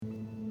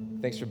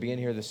Thanks for being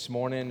here this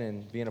morning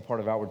and being a part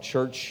of Outward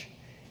Church.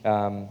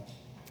 We're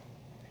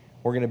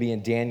going to be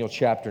in Daniel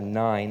chapter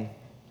 9,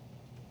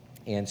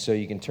 and so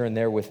you can turn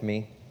there with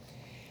me.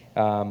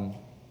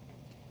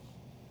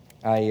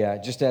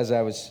 Just as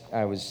I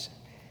was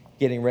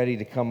getting ready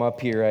to come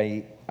up here,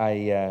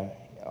 I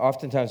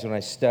oftentimes when I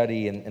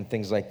study and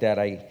things like that,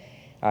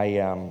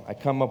 I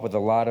come up with a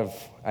lot of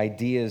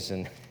ideas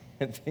and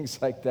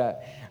things like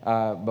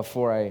that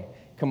before I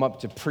come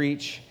up to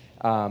preach.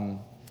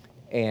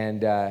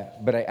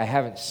 But I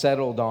haven't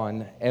settled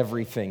on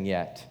everything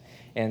yet.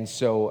 And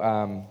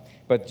so,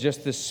 but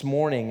just this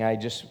morning, I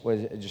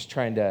was just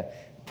trying to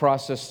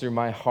process through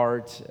my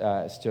heart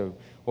as to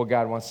what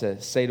God wants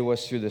to say to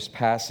us through this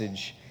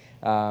passage.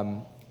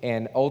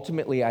 And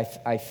ultimately,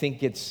 I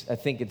think it's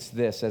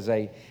this. As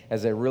I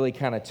really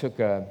kind of took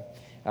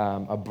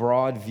a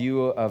broad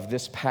view of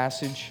this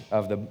passage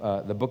of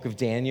the book of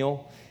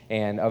Daniel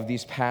and of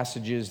these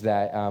passages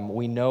that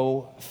we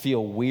know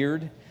feel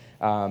weird.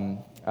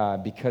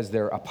 Because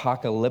they're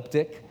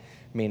apocalyptic,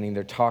 meaning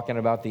they're talking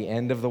about the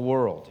end of the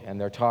world,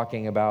 and they're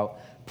talking about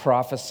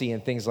prophecy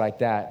and things like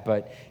that.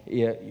 But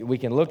we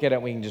can look at it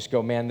and we can just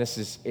go, man,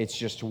 it's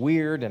just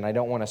weird, and I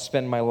don't want to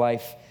spend my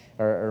life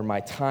or my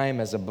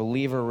time as a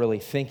believer really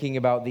thinking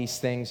about these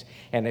things.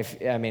 And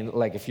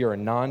if you're a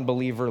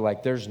non-believer,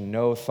 like there's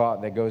no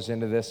thought that goes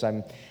into this.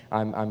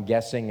 I'm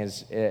guessing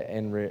is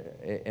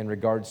in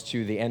regards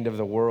to the end of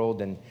the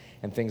world and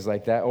things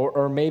like that.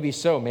 Or maybe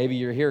so. Maybe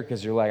you're here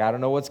because you're like, I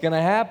don't know what's going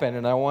to happen,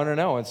 and I want to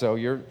know. And so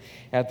you're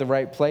at the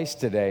right place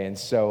today. And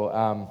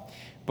so,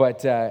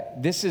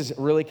 this is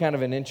really kind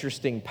of an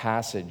interesting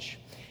passage,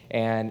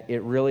 and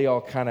it really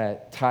all kind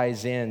of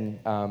ties in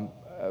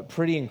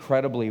pretty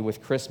incredibly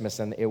with Christmas,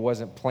 and it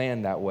wasn't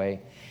planned that way.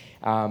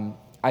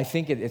 I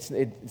think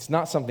it's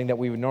not something that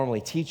we would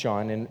normally teach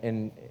on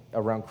in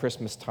around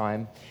Christmas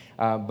time,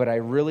 but I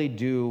really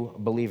do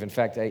believe, in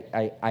fact,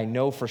 I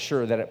know for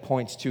sure that it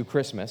points to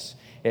Christmas.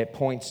 It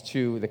points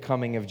to the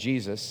coming of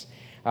Jesus.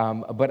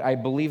 But I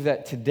believe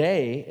that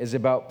today is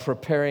about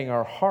preparing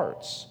our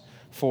hearts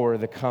for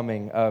the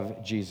coming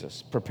of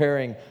Jesus,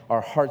 preparing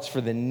our hearts for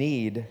the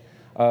need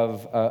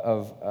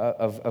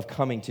of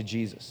coming to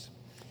Jesus.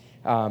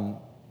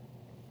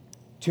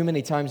 Too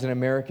many times in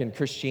American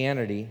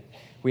Christianity,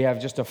 we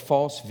have just a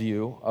false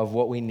view of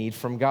what we need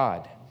from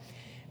God.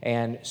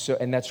 And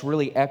that's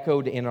really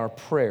echoed in our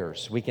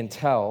prayers. We can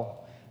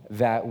tell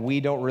that we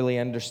don't really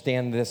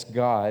understand this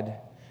God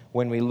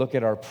when we look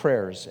at our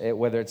prayers,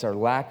 whether it's our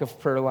lack of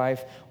prayer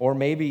life, or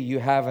maybe you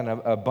have an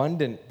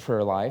abundant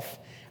prayer life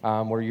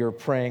where you're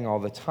praying all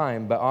the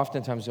time. But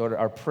oftentimes what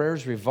our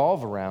prayers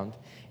revolve around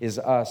is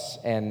us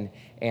and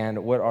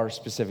what our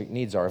specific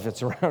needs are. If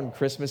it's around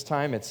Christmas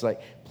time, it's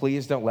like,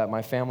 please don't let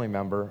my family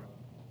member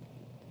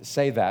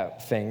say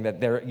that thing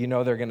that they're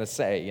going to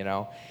say,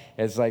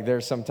 It's like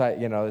there's some type,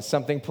 it's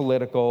something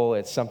political,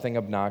 it's something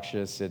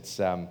obnoxious. It's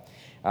not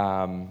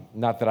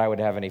that I would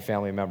have any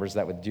family members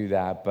that would do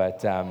that,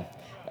 but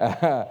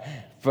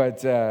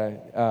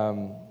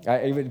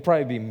it would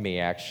probably be me,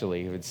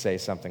 actually, who would say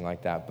something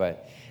like that.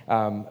 But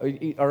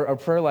our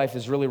prayer life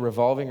is really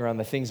revolving around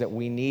the things that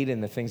we need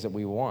and the things that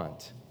we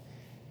want.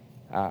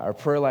 Our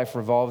prayer life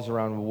revolves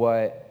around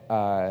what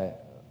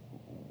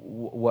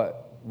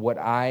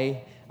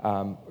I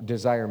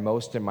desire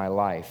most in my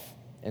life.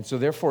 And so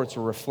therefore it's a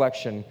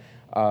reflection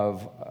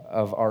of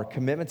our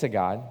commitment to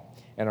God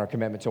and our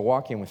commitment to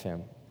walking with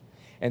Him.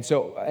 And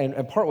so,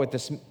 and part what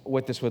this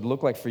would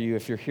look like for you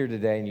if you're here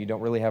today and you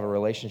don't really have a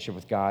relationship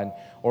with God,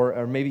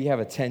 or maybe you have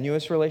a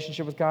tenuous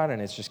relationship with God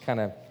and it's just kind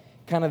of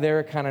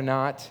there, kind of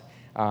not.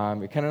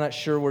 You're kind of not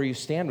sure where you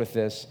stand with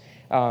this.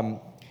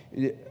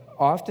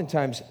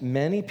 Oftentimes,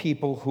 many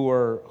people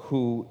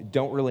who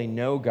don't really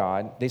know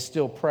God, they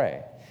still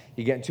pray.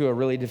 You get into a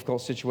really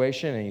difficult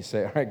situation and you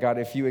say, all right, God,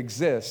 if you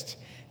exist,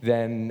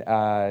 then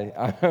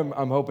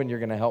I'm hoping you're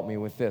going to help me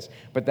with this.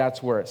 But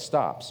that's where it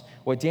stops.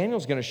 What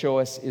Daniel's going to show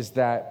us is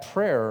that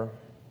prayer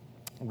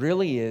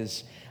really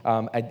is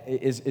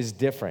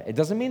different. It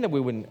doesn't mean that we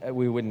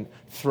wouldn't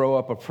throw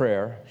up a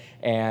prayer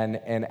and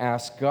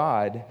ask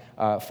God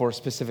for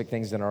specific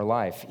things in our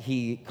life.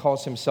 He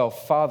calls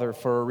himself Father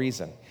for a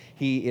reason.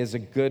 He is a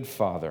good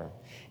Father.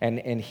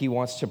 And he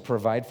wants to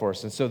provide for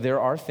us. And so there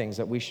are things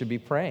that we should be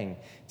praying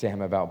to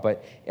him about.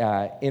 But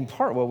in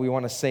part, what we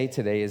want to say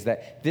today is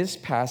that this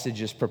passage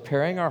is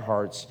preparing our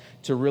hearts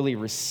to really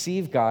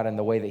receive God in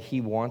the way that he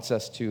wants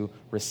us to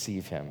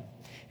receive him.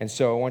 And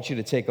so I want you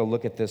to take a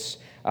look at this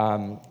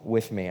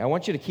with me. I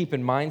want you to keep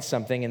in mind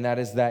something, and that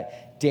is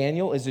that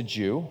Daniel is a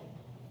Jew,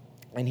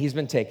 and he's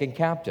been taken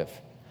captive.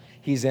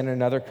 He's in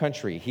another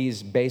country.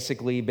 He's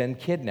basically been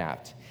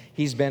kidnapped.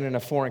 He's been in a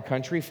foreign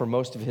country for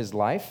most of his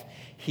life.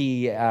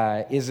 He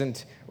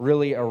isn't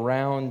really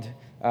around,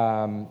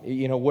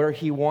 where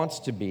he wants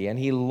to be, and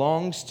he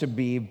longs to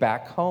be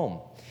back home.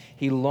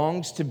 He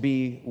longs to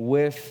be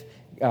with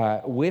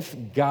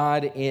with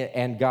God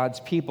and God's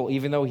people.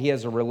 Even though he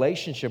has a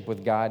relationship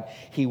with God,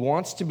 he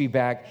wants to be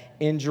back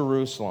in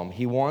Jerusalem.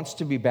 He wants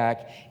to be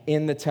back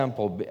in the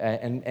temple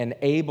and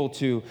able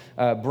to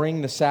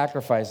bring the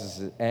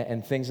sacrifices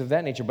and things of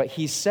that nature. But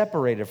he's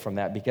separated from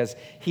that because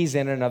he's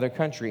in another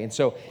country. And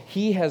so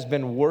he has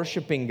been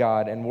worshiping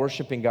God and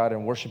worshiping God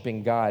and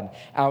worshiping God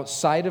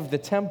outside of the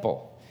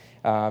temple.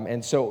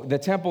 And so the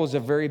temple is a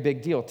very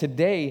big deal.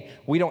 Today,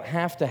 we don't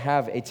have to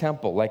have a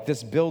temple. Like,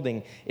 this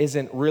building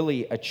isn't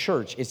really a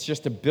church. It's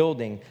just a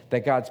building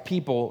that God's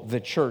people,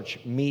 the church,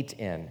 meet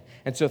in.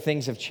 And so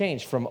things have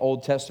changed from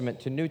Old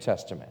Testament to New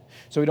Testament.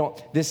 So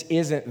this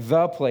isn't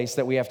the place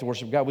that we have to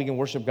worship God. We can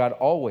worship God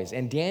always.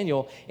 And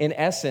Daniel, in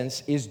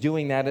essence, is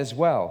doing that as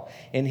well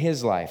in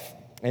his life.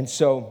 And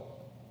so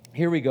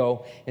here we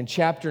go in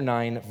chapter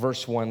 9,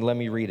 verse 1. Let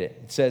me read it.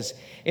 It says,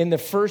 "In the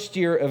first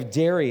year of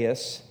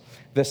Darius,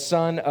 the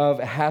son of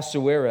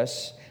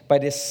Ahasuerus, by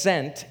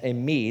descent a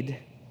Mede,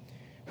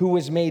 who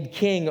was made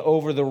king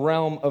over the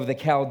realm of the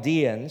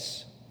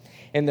Chaldeans,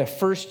 in the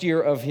first year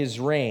of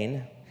his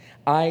reign,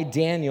 I,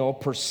 Daniel,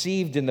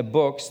 perceived in the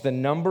books the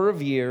number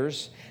of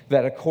years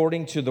that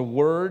according to the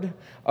word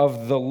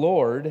of the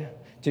Lord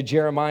to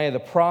Jeremiah the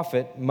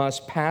prophet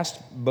must pass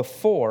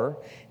before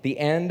the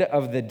end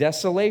of the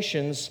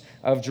desolations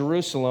of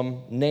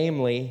Jerusalem,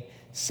 namely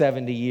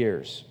 70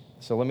 years.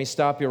 So let me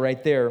stop you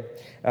right there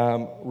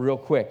real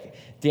quick.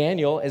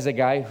 Daniel is a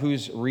guy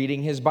who's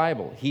reading his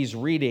Bible. He's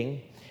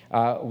reading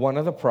one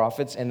of the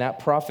prophets, and that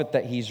prophet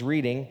that he's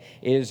reading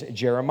is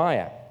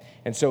Jeremiah.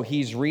 And so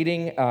he's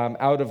reading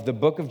out of the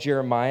book of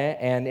Jeremiah,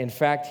 and in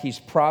fact, he's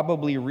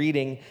probably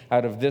reading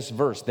out of this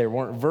verse. There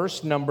weren't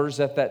verse numbers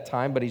at that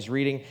time, but he's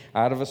reading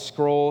out of a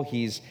scroll.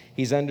 He's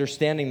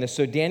understanding this.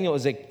 So Daniel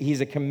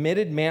he's a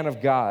committed man of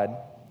God,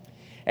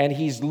 and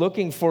he's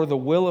looking for the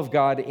will of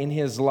God in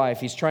his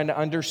life. He's trying to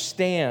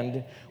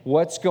understand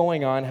what's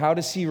going on. How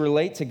does he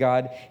relate to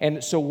God?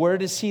 And so where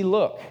does he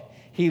look?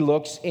 He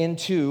looks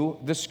into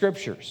the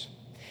scriptures.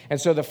 And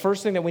so the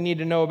first thing that we need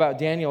to know about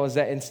Daniel is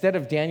that instead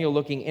of Daniel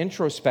looking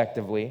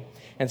introspectively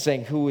and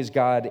saying, who is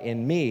God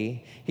in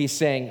me? He's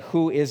saying,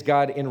 who is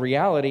God in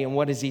reality, and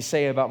what does he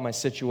say about my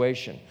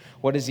situation?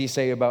 What does he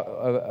say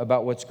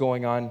about what's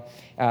going on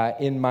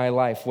in my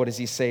life? What does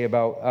he say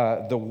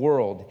about the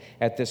world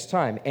at this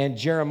time? And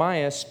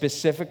Jeremiah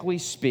specifically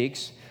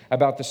speaks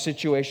about the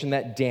situation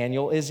that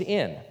Daniel is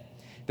in.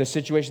 The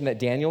situation that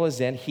Daniel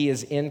is in, he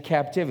is in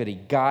captivity.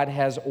 God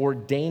has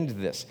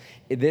ordained this.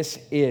 This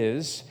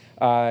is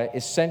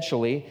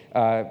essentially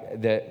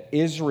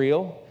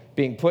Israel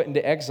being put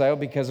into exile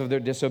because of their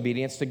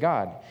disobedience to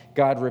God.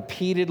 God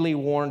repeatedly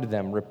warned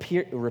them,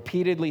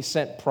 repeatedly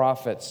sent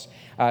prophets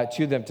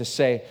to them to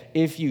say,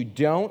 if you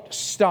don't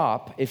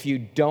stop, if you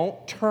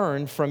don't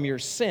turn from your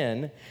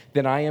sin,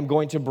 then I am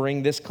going to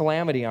bring this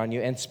calamity on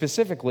you. And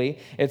specifically,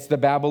 it's the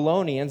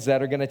Babylonians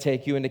that are going to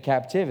take you into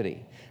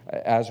captivity.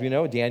 As we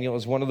know, Daniel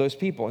is one of those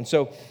people. And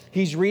so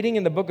he's reading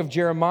in the book of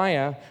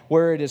Jeremiah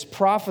where it is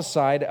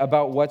prophesied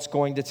about what's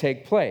going to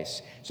take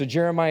place. So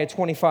Jeremiah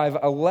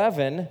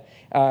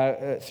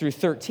 25:11 through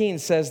 13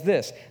 says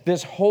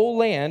this whole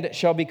land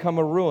shall become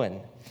a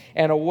ruin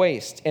and a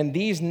waste, and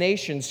these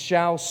nations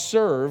shall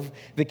serve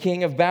the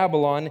king of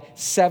Babylon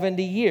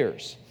 70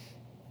 years.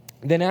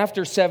 Then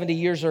after 70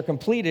 years are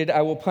completed,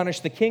 I will punish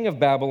the king of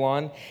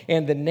Babylon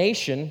and the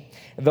nation,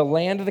 the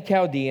land of the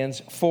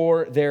Chaldeans,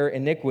 for their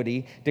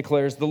iniquity,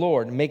 declares the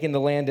Lord, making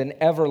the land an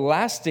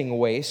everlasting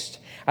waste.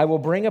 I will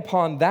bring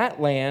upon that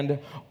land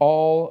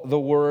all the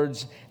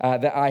words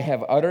that I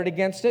have uttered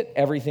against it,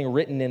 everything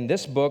written in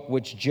this book,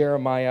 which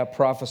Jeremiah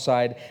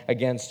prophesied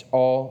against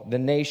all the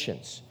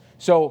nations.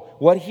 So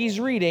what he's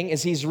reading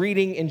is he's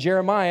reading in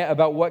Jeremiah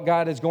about what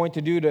God is going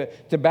to do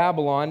to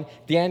Babylon.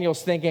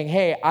 Daniel's thinking,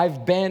 hey,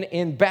 I've been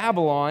in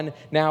Babylon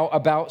now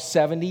about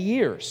 70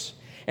 years.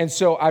 And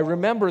so I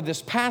remember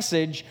this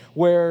passage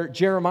where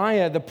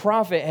Jeremiah, the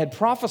prophet, had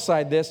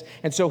prophesied this.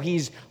 And so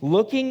he's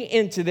looking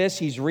into this.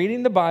 He's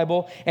reading the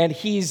Bible, and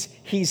he's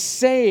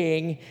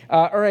saying,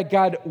 all right,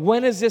 God,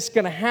 when is this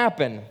going to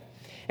happen?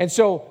 And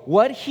so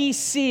what he's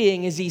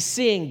seeing is he's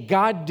seeing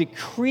God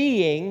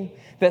decreeing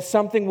that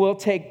something will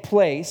take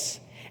place,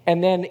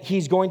 and then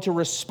he's going to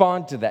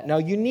respond to that. Now,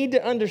 you need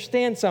to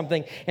understand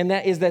something, and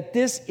that is that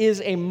this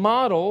is a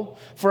model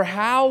for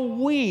how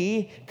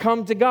we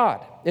come to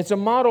God. It's a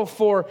model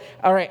for,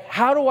 all right,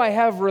 how do I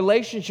have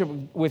relationship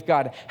with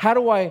God? How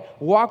do I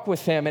walk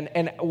with him?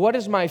 And what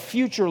does my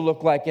future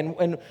look like?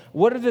 And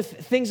what are the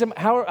things,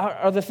 how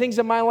are the things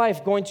in my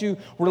life going to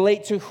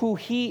relate to who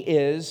he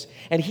is?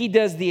 And he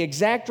does the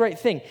exact right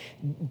thing.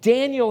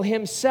 Daniel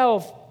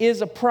himself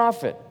is a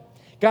prophet.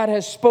 God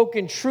has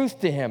spoken truth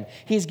to him.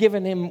 He's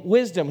given him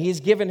wisdom. He's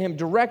given him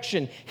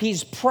direction.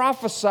 He's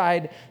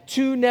prophesied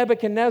to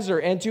Nebuchadnezzar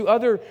and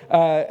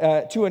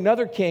to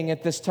another king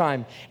at this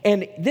time.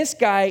 And this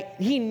guy,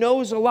 he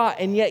knows a lot,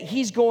 and yet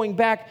he's going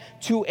back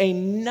to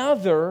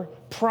another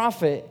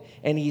prophet,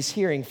 and he's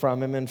hearing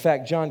from him. In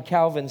fact, John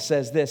Calvin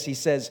says this. He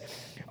says,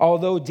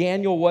 Although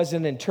Daniel was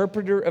an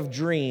interpreter of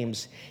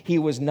dreams, he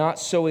was not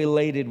so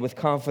elated with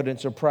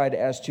confidence or pride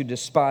as to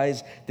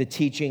despise the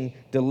teaching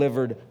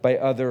delivered by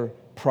other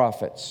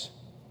prophets.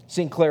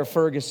 Sinclair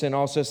Ferguson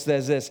also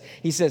says this.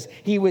 He says,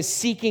 he was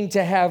seeking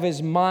to have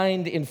his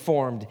mind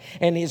informed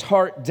and his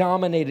heart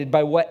dominated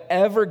by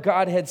whatever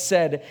God had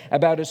said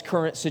about his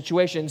current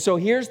situation. So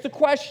here's the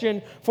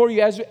question for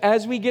you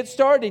as we get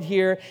started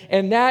here,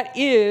 and that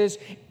is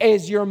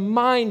your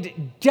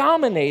mind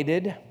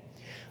dominated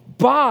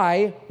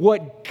by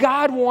what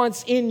God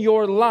wants in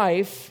your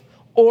life,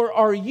 or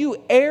are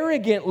you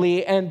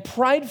arrogantly and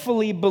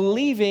pridefully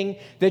believing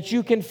that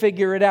you can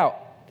figure it out?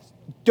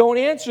 Don't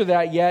answer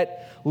that yet.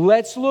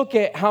 Let's look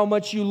at how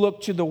much you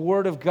look to the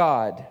Word of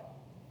God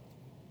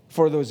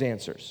for those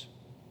answers.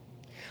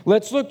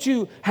 Let's look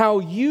to how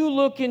you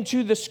look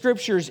into the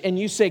Scriptures and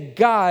you say,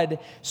 God,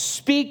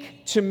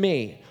 speak to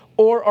me.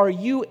 Or are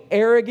you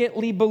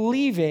arrogantly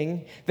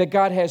believing that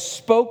God has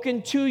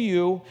spoken to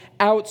you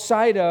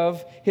outside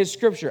of His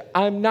Scripture?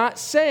 I'm not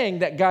saying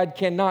that God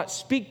cannot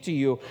speak to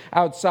you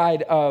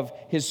outside of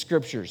His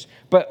Scriptures.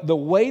 But the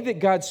way that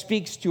God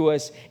speaks to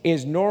us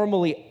is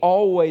normally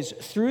always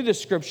through the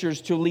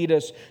Scriptures to lead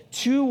us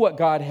to what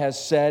God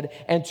has said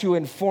and to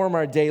inform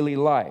our daily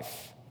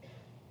life.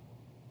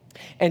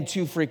 And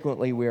too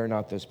frequently, we are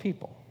not those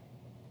people.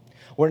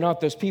 We're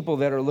not those people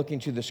that are looking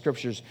to the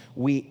Scriptures.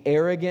 We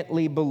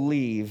arrogantly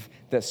believe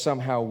that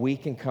somehow we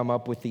can come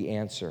up with the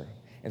answer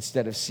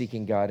instead of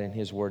seeking God in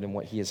His Word and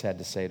what He has had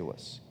to say to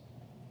us.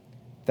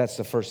 That's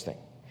the first thing.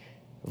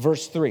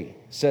 Verse 3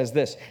 says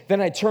this,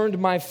 Then I turned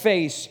my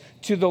face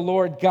to the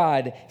Lord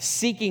God,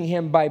 seeking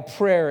Him by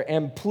prayer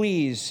and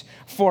pleas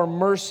for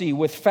mercy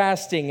with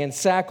fasting and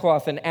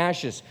sackcloth and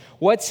ashes.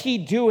 What's He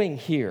doing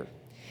here?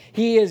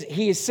 He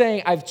is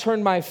saying, I've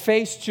turned my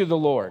face to the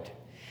Lord.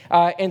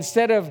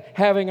 Instead of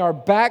having our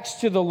backs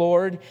to the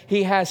Lord,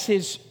 he has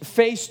his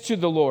face to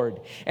the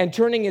Lord. And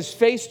turning his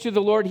face to the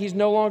Lord, he's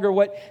no longer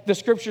what the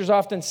Scriptures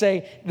often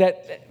say,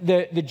 that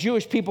the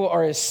Jewish people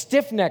are a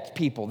stiff-necked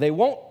people. They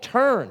won't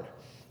turn.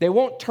 They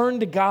won't turn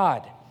to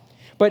God.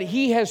 But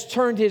he has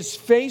turned his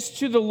face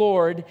to the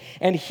Lord,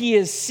 and he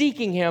is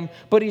seeking Him.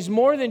 But he's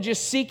more than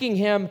just seeking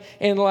Him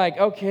in like,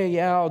 okay,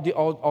 yeah,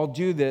 I'll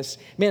do this.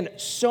 Man,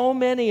 so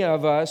many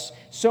of us,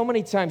 so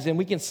many times, and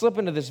we can slip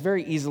into this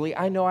very easily.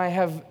 I know I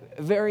have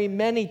very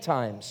many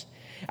times.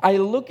 I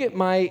look at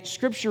my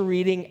Scripture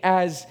reading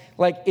as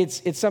like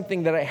it's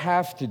something that I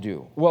have to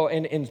do. Well,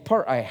 in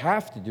part, I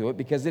have to do it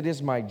because it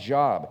is my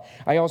job.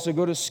 I also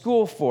go to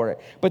school for it.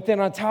 But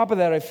then on top of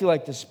that, I feel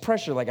like this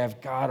pressure, like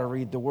I've got to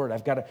read the Word.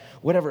 I've got to,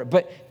 whatever.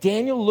 But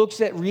Daniel looks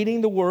at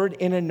reading the Word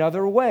in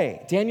another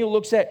way. Daniel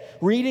looks at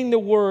reading the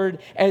Word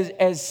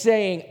as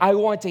saying, I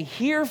want to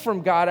hear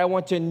from God. I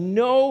want to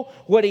know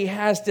what He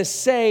has to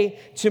say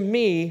to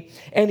me.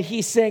 And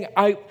he's saying,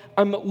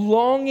 I'm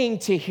longing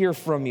to hear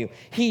from you.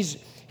 He's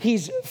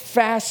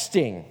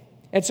fasting.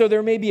 And so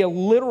there may be a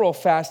literal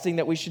fasting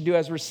that we should do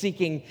as we're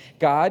seeking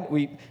God.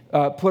 We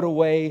put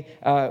away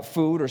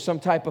food or some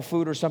type of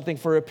food or something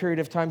for a period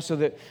of time so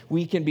that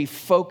we can be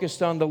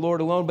focused on the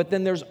Lord alone. But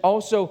then there's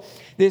also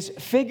this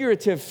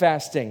figurative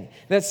fasting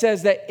that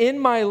says that in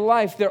my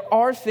life there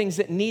are things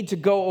that need to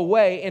go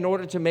away in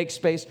order to make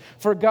space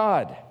for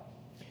God.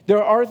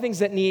 There are things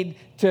that need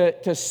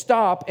to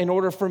stop in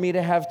order for me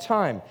to have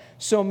time.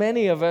 So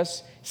many of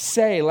us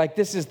say, like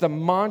this is the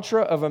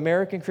mantra of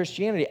American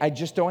Christianity, I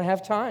just don't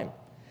have time.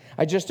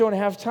 I just don't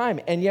have time.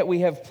 And yet we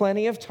have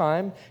plenty of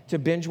time to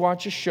binge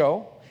watch a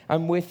show.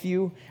 I'm with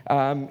you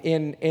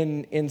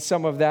in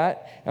some of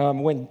that.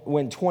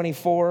 When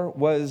 24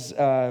 was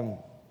around,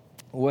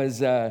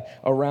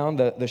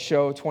 the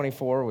show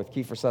 24 with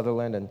Kiefer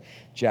Sutherland and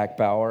Jack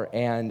Bauer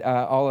and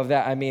all of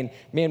that. I mean,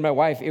 me and my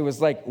wife, it was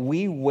like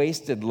we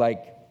wasted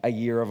like a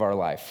year of our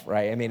life,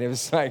 right? I mean, it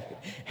was like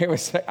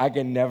I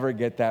can never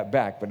get that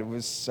back, but it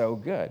was so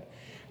good.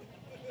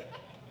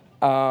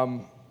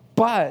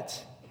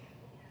 But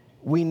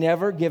we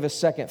never give a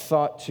second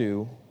thought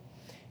to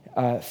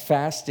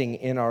fasting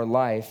in our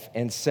life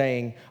and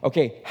saying,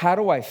 okay, how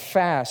do I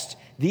fast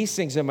these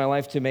things in my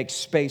life to make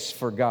space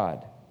for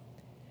God?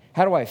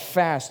 How do I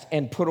fast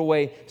and put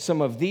away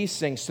some of these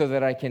things so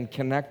that I can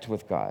connect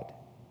with God?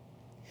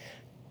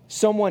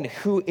 Someone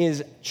who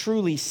is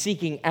truly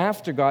seeking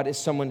after God is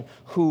someone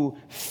who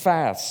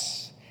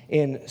fasts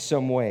in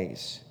some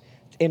ways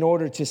in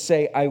order to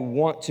say, I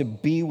want to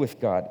be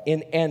with God,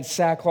 and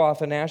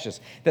sackcloth and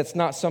ashes. That's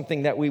not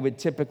something that we would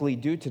typically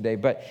do today,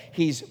 but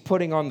he's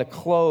putting on the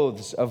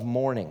clothes of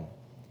mourning.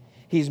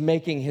 He's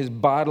making his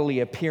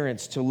bodily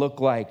appearance to look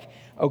like,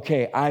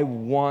 okay, I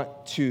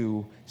want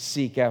to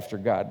seek after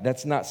God.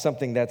 That's not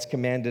something that's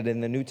commanded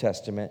in the New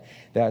Testament.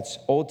 That's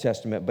Old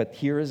Testament. But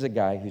here is a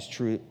guy who's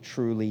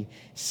truly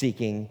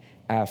seeking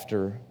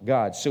after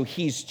God. So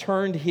he's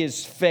turned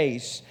his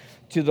face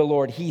to the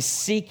Lord. He's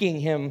seeking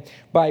Him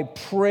by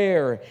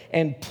prayer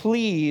and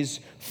pleas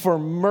for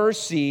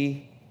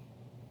mercy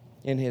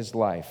in his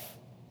life.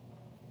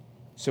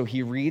 So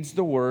he reads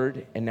the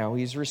Word, and now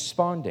he's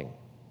responding.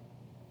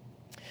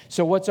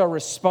 So what's our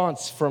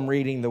response from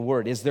reading the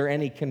Word? Is there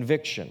any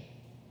conviction?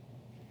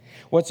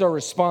 What's our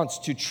response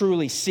to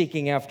truly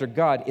seeking after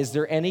God? Is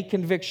there any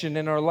conviction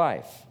in our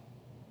life?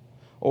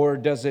 Or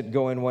does it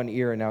go in one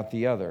ear and out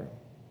the other?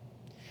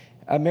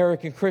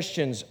 American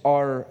Christians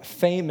are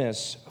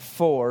famous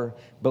for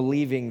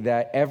believing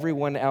that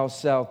everyone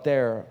else out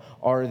there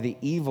are the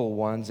evil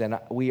ones and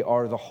we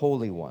are the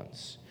holy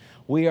ones.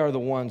 We are the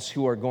ones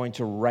who are going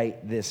to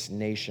right this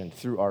nation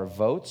through our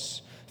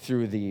votes,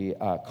 through the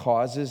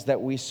causes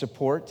that we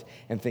support,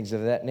 and things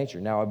of that nature.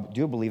 Now, I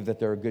do believe that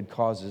there are good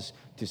causes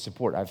to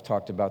support. I've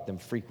talked about them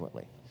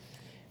frequently.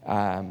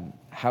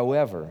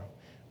 However,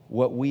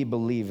 what we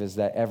believe is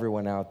that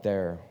everyone out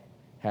there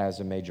has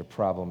a major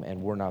problem,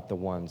 and we're not the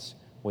ones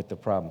with the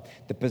problem.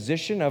 The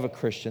position of a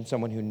Christian,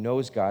 someone who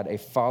knows God, a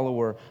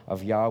follower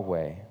of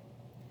Yahweh,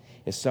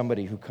 is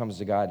somebody who comes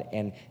to God,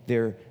 and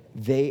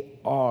they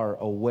are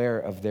aware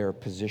of their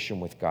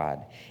position with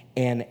God.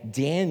 And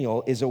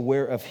Daniel is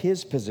aware of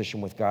his position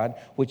with God,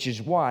 which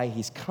is why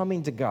he's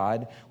coming to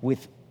God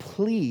with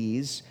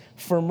pleas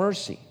for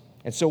mercy.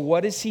 And so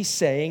what is he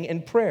saying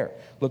in prayer?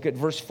 Look at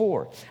verse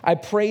 4. I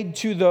prayed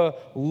to the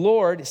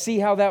Lord. See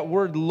how that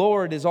word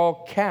Lord is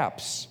all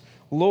caps.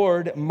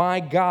 Lord,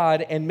 my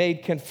God, and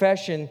made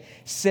confession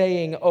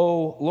saying,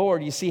 oh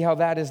Lord. You see how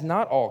that is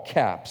not all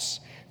caps.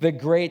 The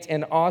great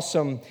and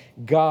awesome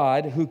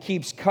God who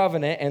keeps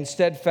covenant and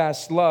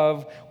steadfast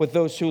love with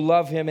those who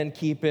love him and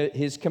keep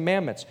his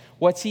commandments.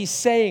 What's he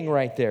saying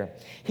right there?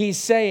 He's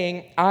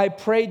saying, I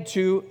prayed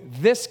to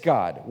this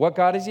God. What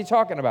God is he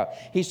talking about?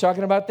 He's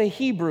talking about the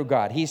Hebrew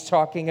God. He's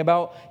talking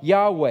about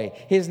Yahweh.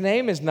 His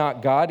name is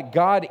not God.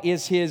 God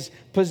is his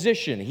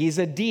position. He's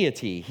a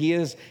deity. He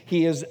is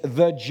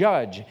the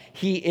judge.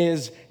 He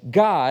is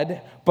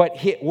God. But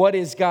what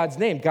is God's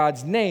name?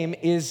 God's name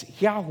is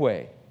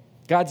Yahweh.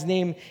 God's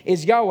name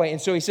is Yahweh. And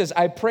so he says,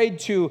 I prayed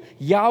to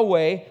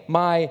Yahweh,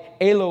 my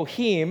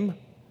Elohim,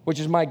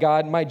 which is my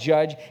God, my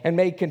judge, and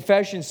made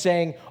confession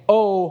saying,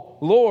 O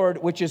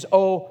Lord, which is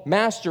O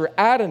Master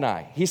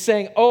Adonai. He's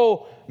saying,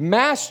 O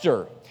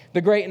Master,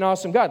 the great and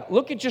awesome God.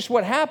 Look at just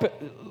what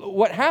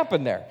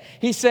happened there.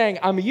 He's saying,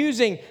 I'm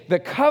using the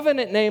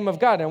covenant name of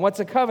God. And what's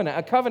a covenant?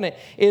 A covenant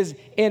is,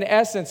 in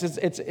essence,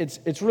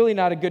 it's really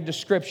not a good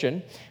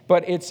description,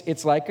 but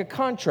it's like a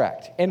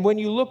contract. And when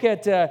you look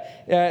at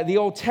the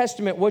Old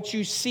Testament, what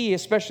you see,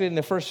 especially in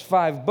the first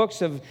 5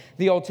 books of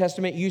the Old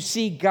Testament, you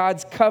see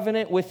God's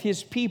covenant with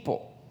his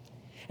people.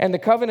 And the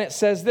covenant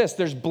says this,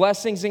 there's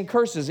blessings and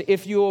curses.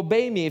 If you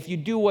obey me, if you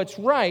do what's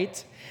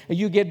right,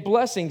 you get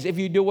blessings. If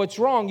you do what's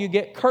wrong, you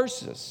get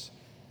curses.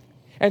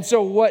 And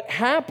so what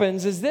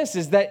happens is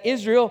that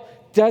Israel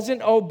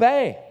doesn't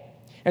obey.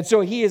 And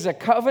so he is a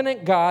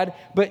covenant God,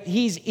 but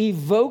he's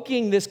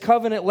evoking this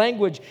covenant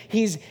language.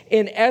 He's,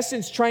 in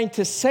essence, trying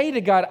to say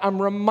to God,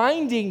 I'm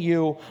reminding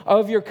you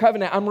of your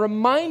covenant. I'm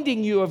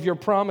reminding you of your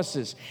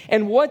promises.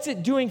 And what's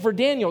it doing for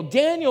Daniel?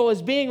 Daniel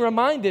is being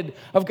reminded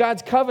of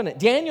God's covenant.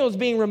 Daniel is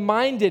being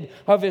reminded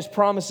of his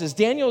promises.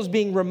 Daniel is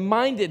being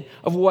reminded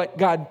of what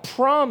God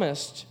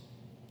promised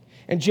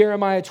in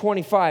Jeremiah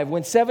 25.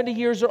 When 70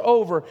 years are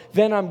over,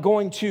 then I'm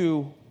going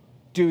to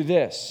do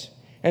this.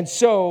 And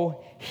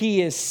so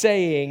he is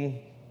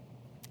saying,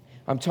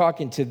 I'm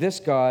talking to this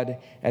God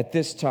at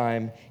this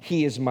time.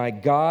 He is my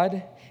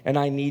God, and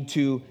I need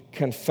to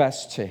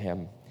confess to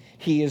him.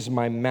 He is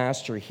my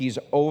master. He's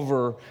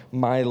over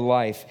my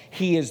life.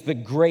 He is the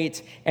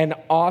great and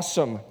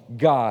awesome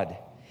God.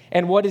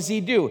 And what does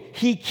he do?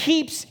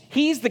 He's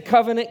the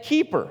covenant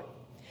keeper.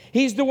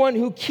 He's the one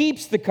who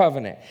keeps the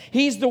covenant.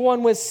 He's the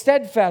one with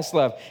steadfast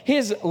love.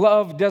 His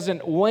love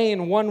doesn't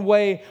wane one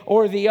way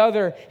or the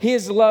other.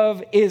 His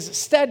love is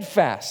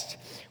steadfast.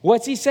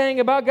 What's he saying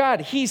about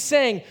God? He's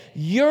saying,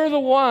 you're the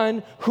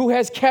one who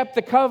has kept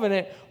the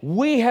covenant.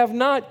 We have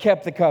not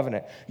kept the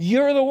covenant.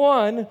 You're the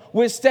one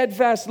with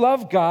steadfast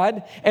love,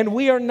 God, and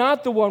we are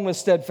not the one with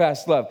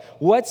steadfast love.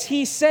 What's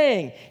he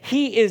saying?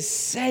 He is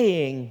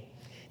saying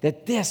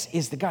that this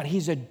is the God.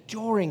 He's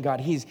adoring God.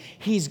 He's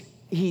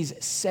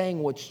saying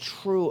what's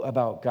true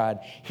about God.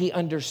 He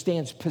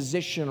understands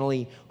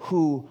positionally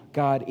who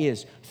God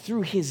is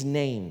through his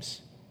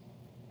names,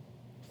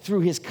 through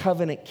his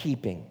covenant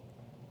keeping.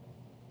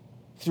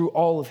 Through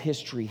all of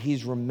history,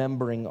 he's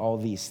remembering all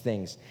these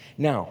things.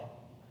 Now,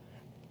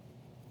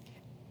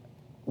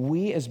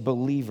 we as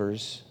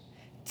believers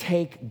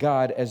take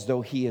God as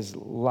though he is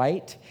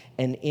light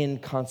and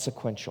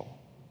inconsequential,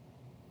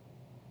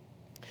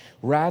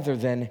 rather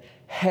than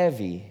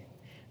heavy,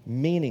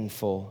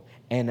 meaningful,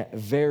 and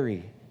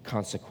very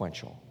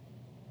consequential.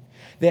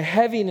 The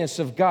heaviness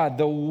of God,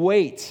 the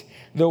weight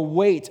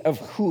of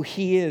who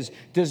he is,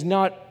 does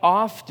not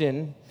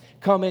often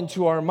come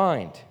into our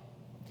mind.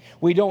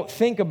 We don't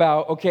think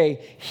about,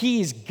 okay,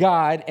 he's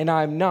God and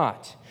I'm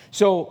not.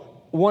 So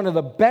one of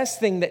the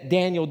best things that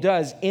Daniel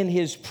does in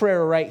his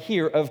prayer right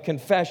here of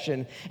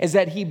confession is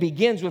that he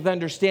begins with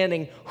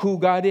understanding who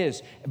God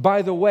is.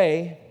 By the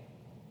way,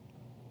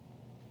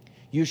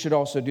 You should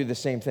also do the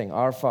same thing.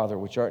 Our Father,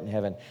 which art in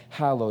heaven,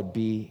 hallowed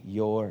be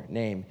your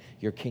name.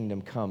 Your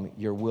kingdom come,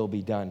 your will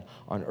be done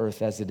on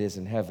earth as it is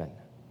in heaven.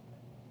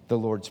 The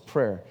Lord's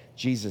Prayer,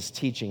 Jesus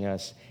teaching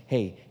us,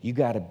 hey, you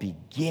got to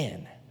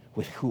begin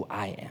with who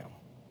I am.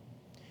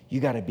 You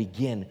got to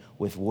begin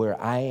with where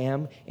I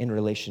am in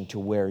relation to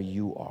where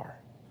you are.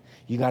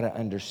 You got to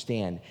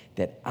understand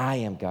that I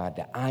am God,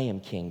 that I am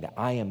King, that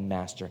I am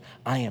Master.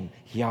 I am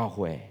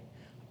Yahweh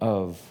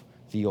of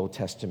the Old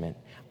Testament.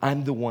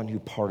 I'm the one who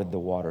parted the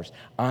waters.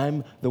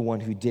 I'm the one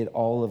who did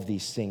all of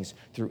these things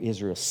through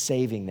Israel,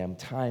 saving them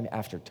time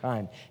after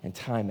time and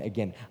time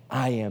again.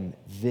 I am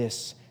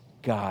this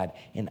God,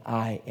 and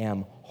I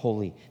am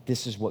holy.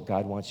 This is what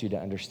God wants you to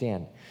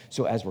understand.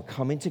 So as we're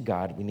coming to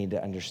God, we need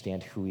to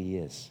understand who he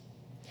is.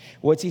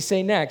 What's he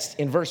say next?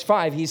 In verse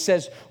 5, he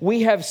says,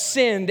 we have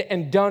sinned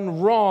and done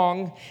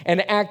wrong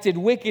and acted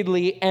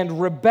wickedly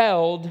and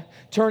rebelled,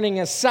 turning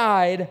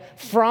aside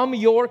from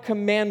your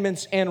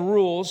commandments and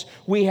rules.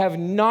 We have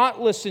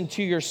not listened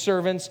to your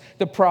servants,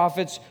 the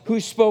prophets, who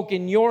spoke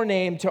in your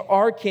name to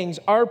our kings,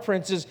 our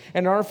princes,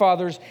 and our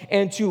fathers,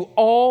 and to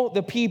all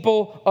the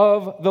people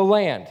of the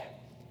land.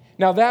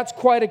 Now, that's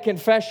quite a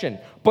confession,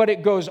 but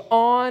it goes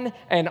on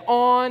and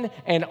on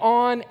and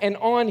on and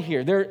on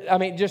here.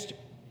 Just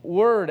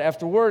word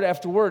after word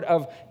after word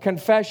of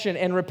confession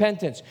and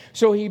repentance.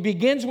 So he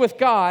begins with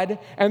God,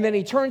 and then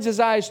he turns his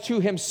eyes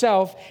to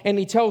himself, and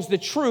he tells the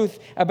truth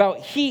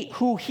about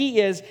who he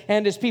is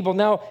and his people.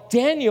 Now,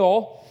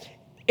 Daniel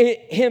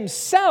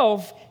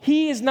himself,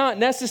 he is not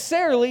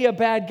necessarily a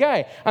bad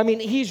guy. I mean,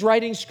 he's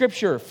writing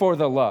scripture for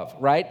the love,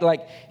 right?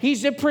 Like,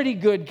 he's a pretty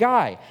good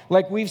guy.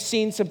 Like, we've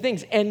seen some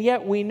things, and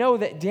yet we know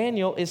that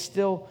Daniel is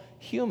still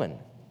human.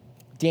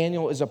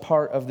 Daniel is a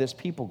part of this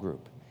people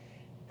group.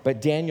 But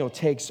Daniel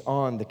takes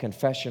on the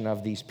confession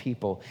of these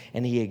people,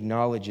 and he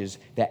acknowledges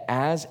that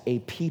as a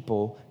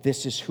people,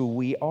 this is who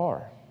we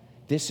are.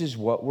 This is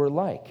what we're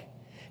like.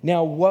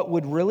 Now, what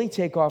would really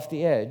take off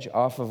the edge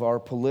off of our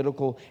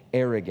political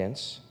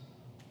arrogance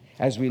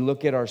as we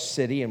look at our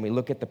city and we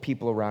look at the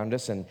people around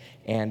us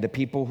and the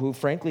people who,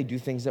 frankly, do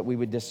things that we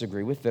would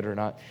disagree with that are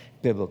not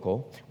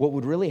biblical, what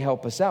would really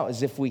help us out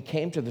is if we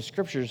came to the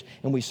scriptures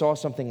and we saw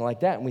something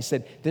like that and we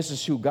said, this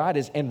is who God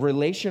is, and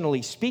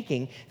relationally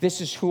speaking, this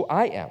is who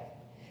I am.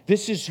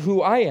 This is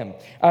who I am.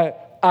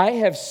 I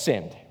have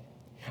sinned.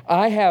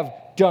 I have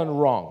done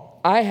wrong.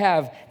 I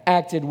have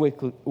acted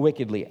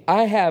wickedly.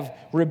 I have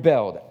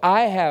rebelled.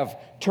 I have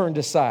turned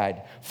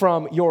aside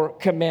from your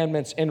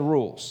commandments and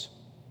rules.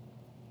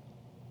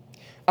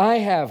 I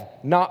have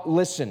not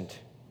listened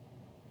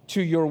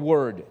to your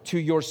word, to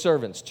your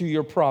servants, to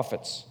your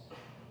prophets.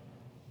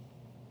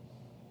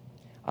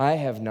 I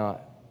have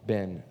not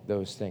been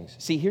those things.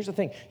 See, here's the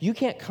thing. You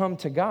can't come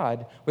to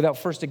God without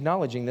first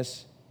acknowledging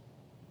this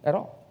at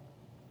all.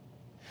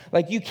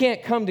 Like, you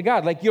can't come to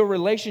God. Like, your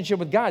relationship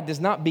with God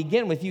does not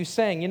begin with you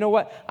saying, you know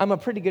what, I'm a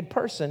pretty good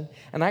person,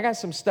 and I got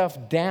some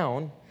stuff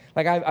down.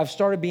 Like, I've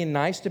started being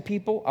nice to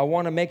people. I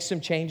want to make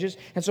some changes,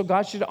 and so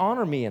God should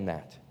honor me in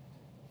that.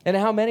 And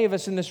how many of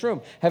us in this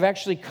room have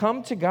actually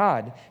come to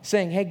God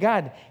saying, hey,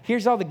 God,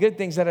 here's all the good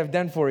things that I've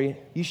done for you.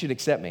 You should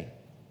accept me.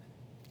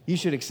 You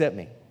should accept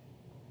me.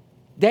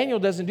 Daniel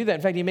doesn't do that.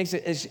 In fact, he makes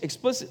it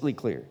explicitly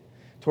clear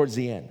towards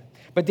the end.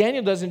 But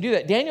Daniel doesn't do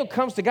that. Daniel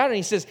comes to God and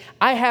he says,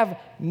 I have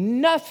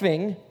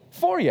nothing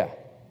for you.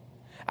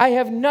 I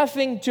have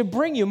nothing to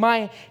bring you.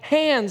 My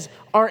hands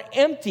are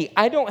empty.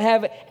 I don't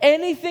have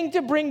anything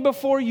to bring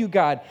before you,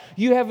 God.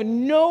 You have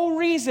no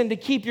reason to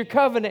keep your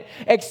covenant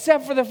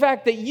except for the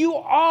fact that you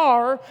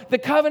are the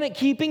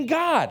covenant-keeping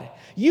God.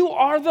 You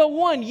are the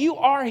one. You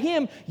are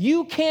him.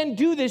 You can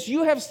do this.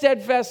 You have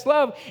steadfast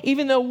love,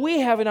 even though we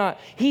have not.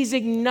 He's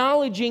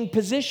acknowledging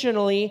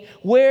positionally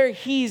where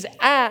he's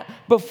at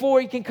before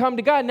he can come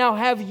to God. Now,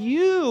 have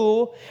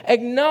you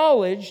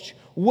acknowledged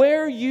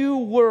where you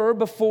were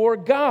before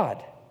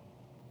God?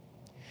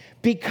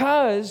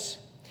 Because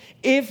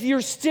if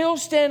you're still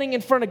standing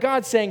in front of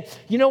God saying,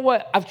 you know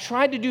what, I've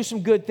tried to do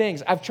some good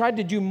things. I've tried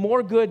to do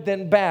more good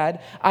than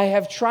bad. I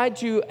have tried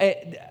to,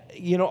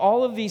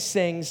 all of these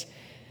things,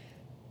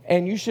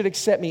 and you should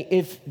accept me.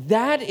 If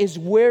that is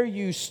where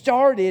you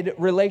started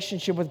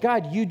relationship with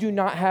God, you do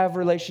not have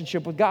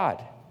relationship with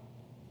God.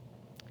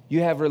 You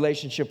have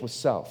relationship with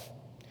self.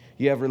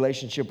 You have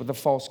relationship with a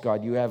false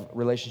God. You have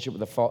relationship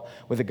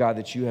with a God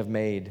that you have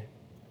made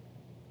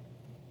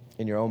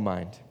in your own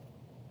mind.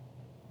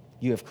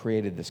 You have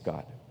created this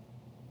God.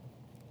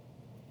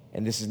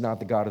 And this is not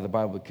the God of the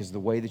Bible, because the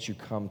way that you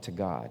come to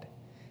God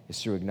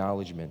is through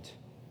acknowledgement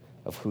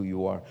of who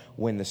you are.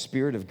 When the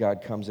Spirit of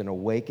God comes and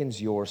awakens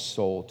your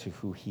soul to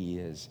who he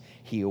is,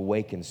 he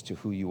awakens to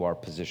who you are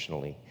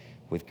positionally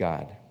with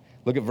God.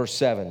 Look at verse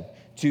 7.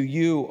 To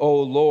you,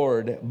 O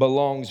Lord,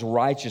 belongs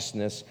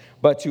righteousness,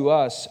 but to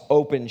us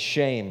open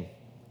shame.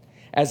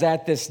 As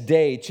at this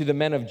day, to the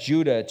men of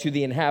Judah, to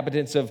the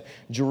inhabitants of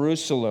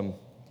Jerusalem,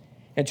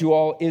 And to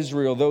all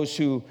Israel, those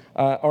who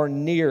are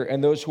near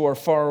and those who are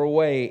far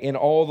away in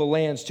all the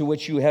lands to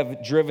which you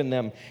have driven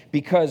them,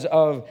 because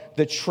of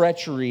the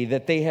treachery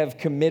that they have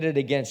committed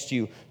against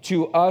you.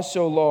 To us,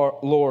 O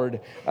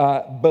Lord,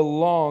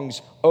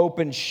 belongs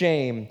open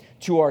shame,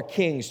 to our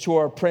kings, to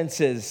our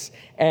princes,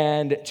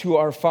 and to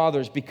our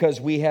fathers, because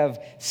we have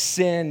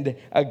sinned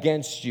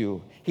against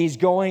you. He's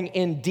going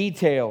in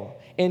detail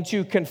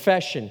into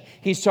confession.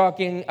 He's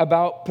talking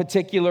about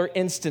particular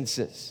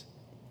instances.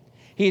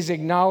 He's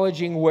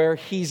acknowledging where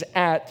he's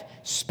at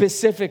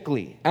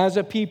specifically as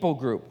a people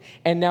group.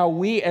 And now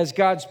we as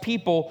God's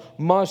people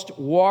must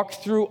walk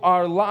through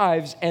our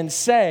lives and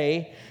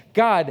say,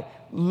 God,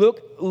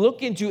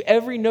 look into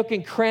every nook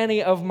and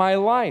cranny of my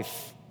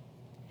life.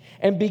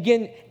 And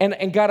begin,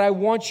 and God, I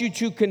want you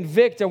to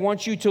convict. I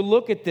want you to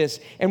look at this.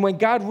 And when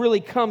God really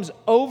comes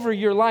over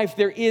your life,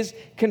 there is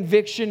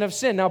conviction of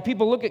sin. Now,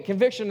 people look at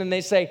conviction and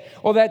they say,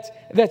 "Oh, that's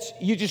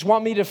you just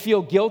want me to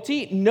feel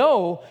guilty?"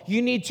 No,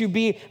 you need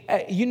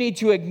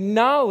to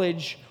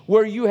acknowledge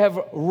where you have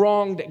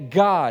wronged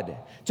God,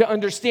 to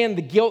understand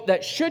the guilt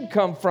that should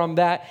come from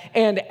that,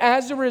 and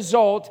as a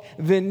result,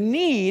 the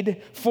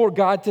need for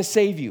God to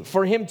save you,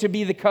 for him to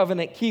be the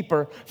covenant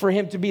keeper, for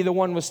him to be the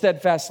one with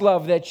steadfast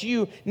love that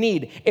you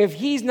need. If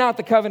he's not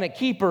the covenant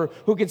keeper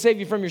who can save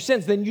you from your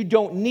sins, then you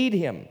don't need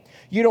him.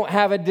 You don't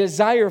have a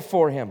desire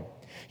for him.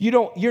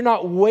 You're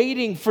not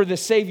waiting for the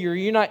Savior.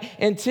 You're not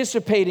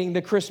anticipating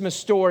the Christmas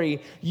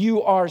story.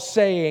 You are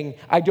saying,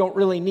 I don't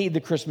really need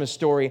the Christmas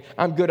story.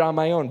 I'm good on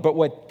my own. But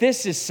what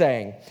this is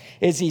saying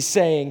is it's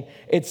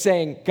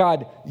saying,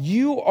 God,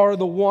 you are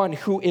the one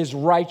who is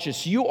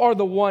righteous. You are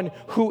the one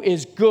who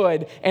is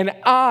good. And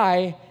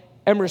I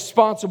am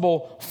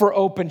responsible for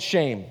open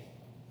shame.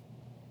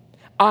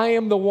 I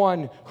am the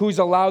one who's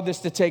allowed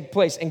this to take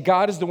place, and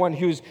God is the one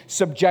who's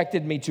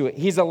subjected me to it.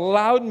 He's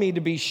allowed me to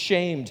be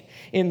shamed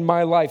in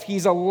my life.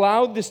 He's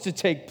allowed this to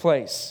take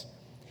place,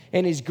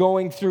 and he's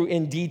going through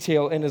in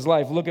detail in his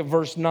life. Look at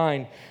verse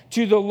 9.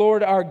 To the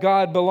Lord our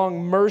God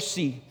belong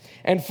mercy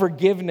and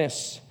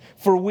forgiveness,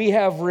 for we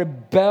have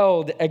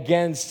rebelled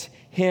against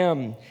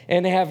him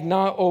and have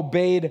not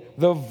obeyed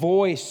the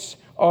voice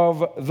of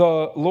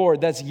the Lord.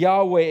 That's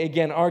Yahweh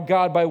again, our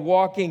God, by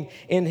walking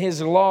in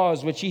his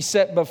laws, which he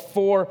set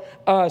before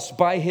us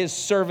by his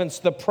servants,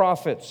 the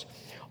prophets.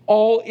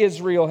 All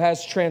Israel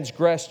has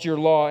transgressed your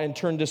law and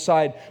turned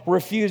aside,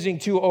 refusing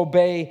to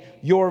obey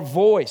your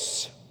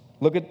voice.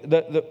 Look at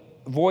the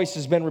voice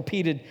has been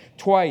repeated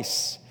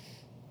twice.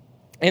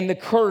 And the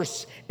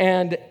curse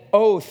and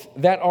oath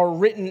that are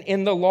written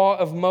in the law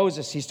of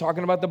Moses. He's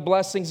talking about the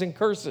blessings and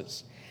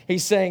curses.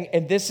 He's saying,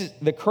 and this is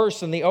the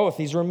curse and the oath.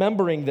 He's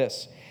remembering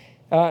this.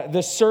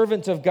 The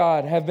servants of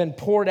God have been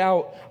poured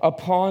out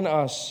upon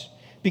us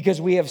because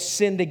we have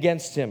sinned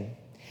against him.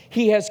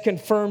 He has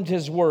confirmed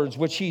his words,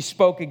 which he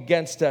spoke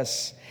against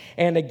us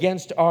and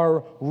against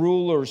our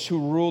rulers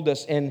who ruled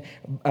us, and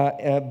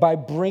by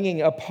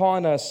bringing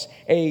upon us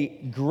a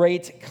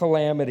great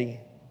calamity.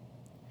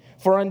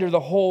 For under the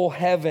whole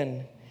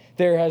heaven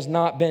there has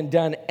not been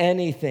done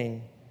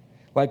anything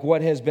like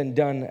what has been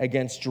done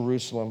against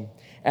Jerusalem.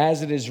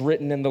 As it is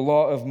written in the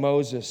law of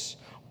Moses,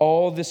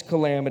 all this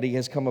calamity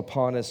has come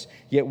upon us,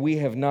 yet we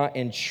have not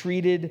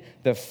entreated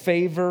the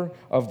favor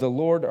of the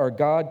Lord our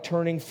God,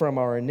 turning from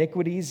our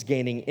iniquities,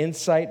 gaining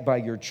insight by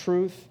your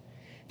truth.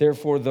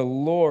 Therefore the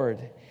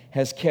Lord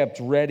has kept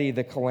ready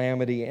the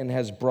calamity and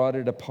has brought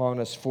it upon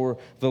us. For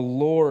the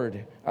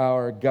Lord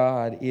our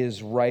God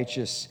is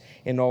righteous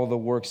in all the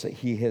works that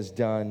he has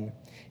done,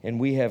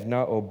 and we have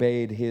not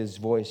obeyed his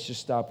voice.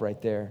 Just stop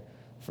right there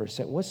for a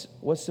second.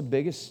 What's the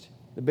biggest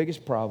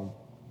problem?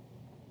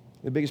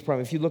 The biggest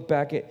problem, if you look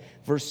back at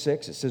verse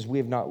 6, it says, we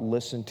have not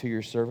listened to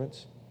your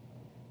servants.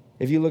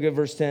 If you look at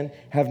verse 10,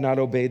 have not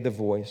obeyed the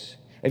voice.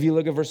 If you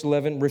look at verse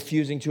 11,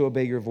 refusing to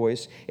obey your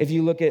voice. If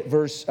you look at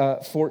verse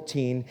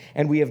 14,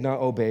 and we have not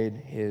obeyed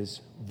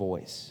his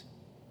voice.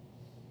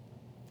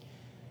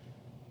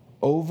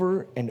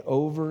 Over and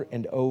over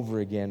and over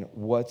again,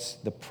 what's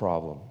the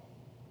problem?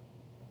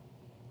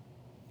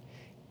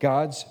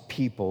 God's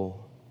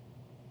people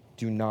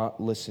do not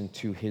listen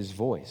to his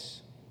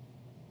voice.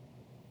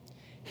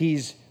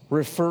 He's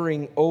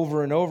referring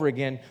over and over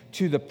again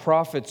to the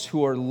prophets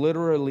who are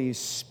literally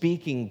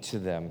speaking to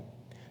them,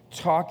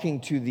 talking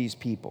to these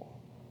people.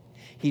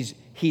 He's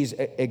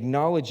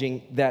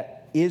acknowledging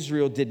that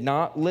Israel did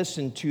not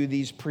listen to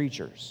these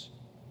preachers.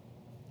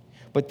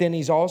 But then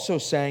he's also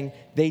saying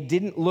they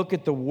didn't look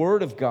at the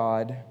word of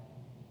God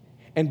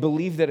and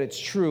believe that it's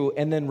true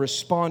and then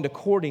respond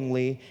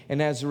accordingly,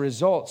 and as a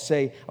result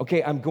say,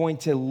 okay, I'm going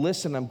to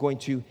listen, I'm going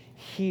to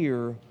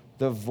hear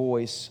the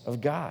voice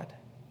of God.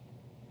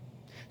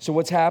 So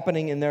what's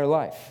happening in their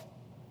life?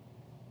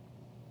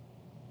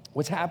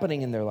 What's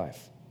happening in their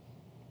life?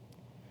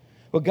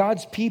 Well,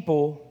 God's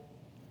people,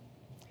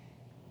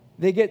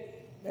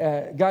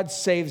 God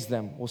saves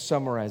them. We'll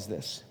summarize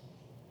this.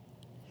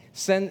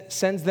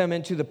 Sends them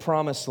into the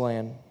promised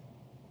land.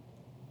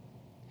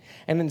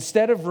 And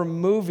instead of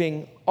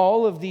removing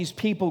all of these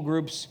people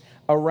groups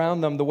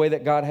around them the way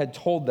that God had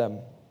told them,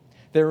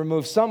 They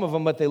remove some of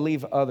them, but they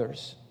leave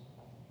others.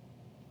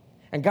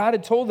 And God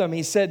had told them,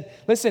 he said,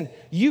 listen,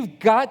 you've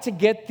got to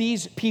get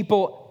these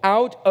people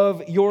out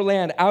of your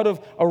land, out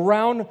of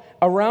around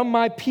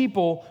my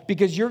people,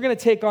 because you're going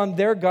to take on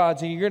their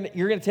gods and you're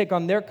going to take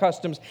on their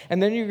customs,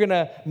 and then you're going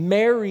to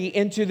marry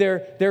into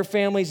their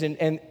families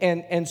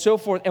and so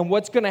forth. And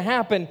what's going to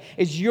happen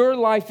is your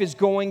life is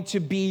going to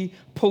be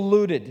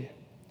polluted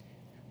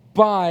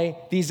by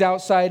these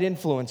outside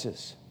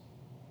influences.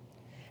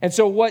 And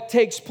so what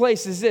takes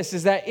place is this,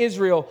 is that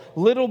Israel,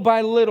 little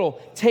by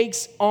little,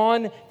 takes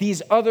on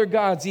these other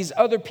gods, these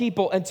other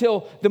people,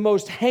 until the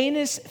most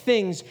heinous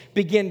things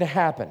begin to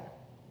happen.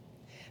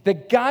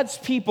 That God's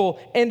people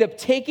end up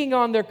taking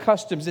on their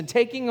customs and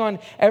taking on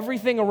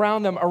everything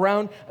around them,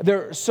 around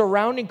their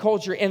surrounding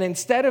culture. And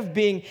instead of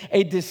being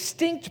a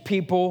distinct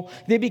people,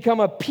 they become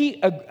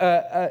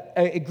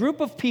a group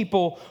of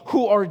people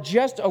who are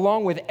just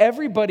along with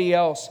everybody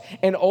else.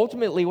 And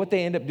ultimately what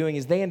they end up doing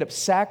is they end up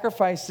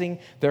sacrificing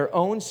their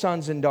own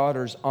sons and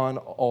daughters on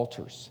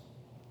altars.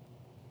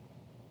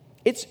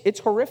 It's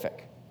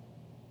horrific.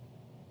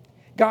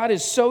 God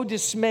is so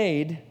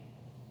dismayed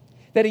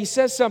that he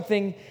says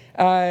something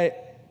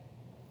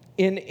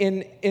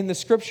in the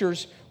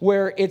scriptures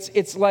where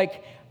it's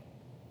like,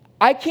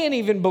 I can't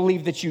even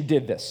believe that you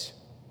did this.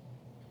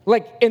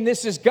 Like, and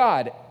this is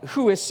God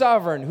who is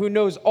sovereign, who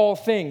knows all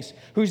things,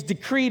 who's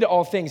decreed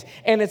all things.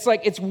 And it's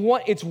like, it's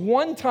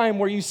one time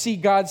where you see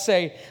God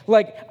say,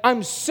 like,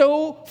 I'm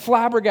so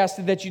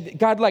flabbergasted that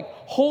God like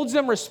holds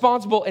them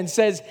responsible and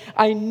says,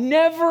 I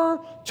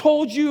never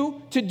told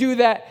you to do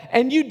that,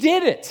 and you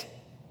did it.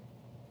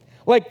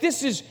 Like,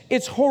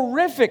 it's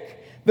horrific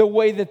the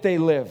way that they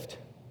lived.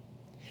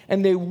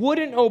 And they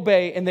wouldn't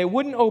obey, and they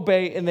wouldn't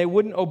obey, and they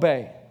wouldn't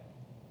obey.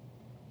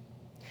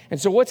 And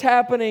so what's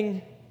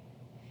happening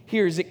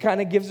here is it kind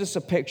of gives us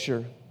a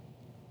picture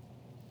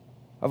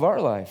of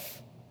our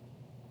life.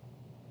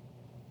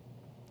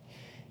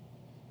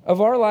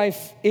 Of our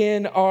life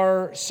in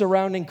our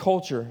surrounding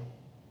culture.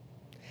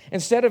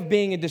 Instead of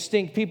being a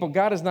distinct people,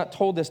 God has not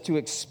told us to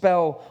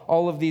expel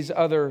all of these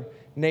other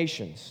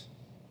nations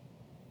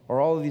or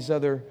all of these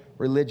other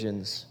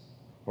religions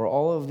or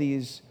all of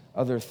these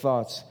other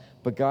thoughts,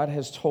 but God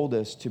has told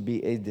us to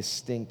be a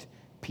distinct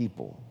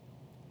people.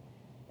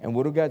 And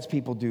what do God's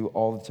people do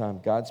all the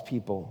time? God's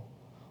people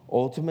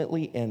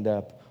ultimately end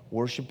up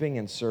worshiping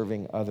and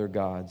serving other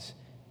gods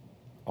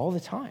all the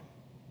time.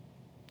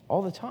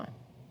 All the time.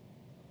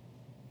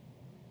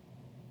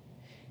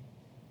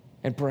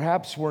 And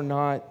perhaps we're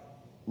not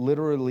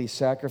literally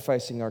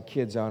sacrificing our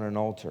kids on an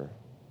altar,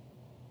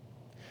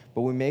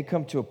 but we may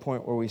come to a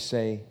point where we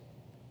say,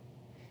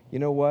 you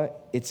know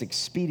what? It's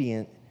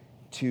expedient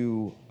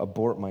to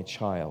abort my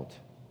child.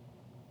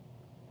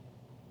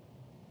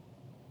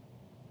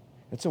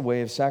 It's a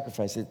way of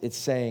sacrifice. It's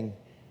saying,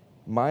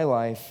 my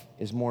life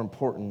is more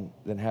important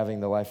than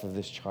having the life of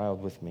this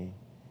child with me.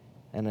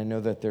 And I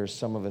know that there's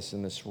some of us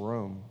in this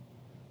room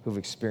who've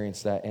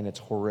experienced that, and it's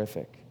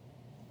horrific.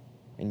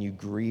 And you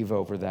grieve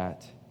over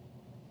that.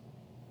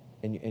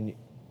 And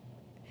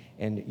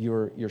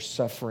you're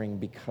suffering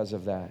because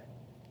of that.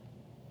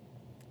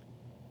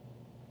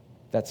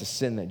 That's a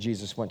sin that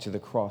Jesus went to the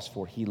cross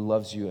for. He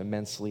loves you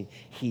immensely.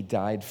 He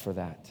died for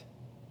that.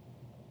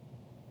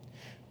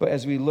 But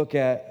as we look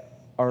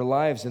at our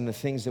lives and the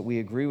things that we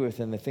agree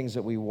with and the things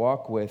that we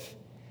walk with,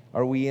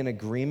 are we in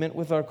agreement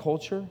with our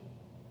culture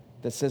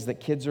that says that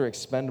kids are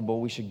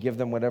expendable, we should give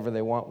them whatever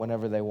they want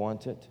whenever they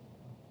want it?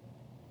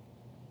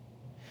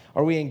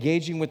 Are we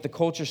engaging with the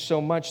culture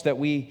so much that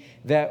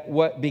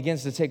what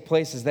begins to take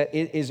place is that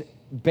it is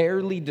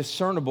barely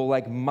discernible,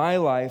 like my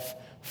life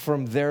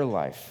from their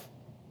life?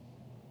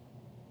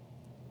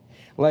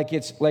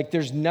 Like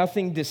there's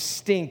nothing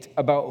distinct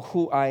about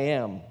who I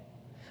am.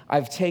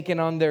 I've taken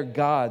on their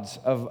gods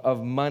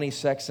of money,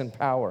 sex, and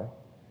power.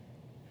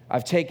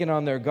 I've taken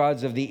on their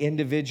gods of the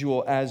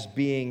individual as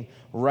being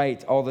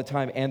right all the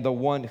time and the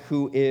one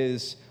who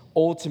is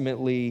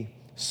ultimately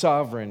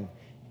sovereign.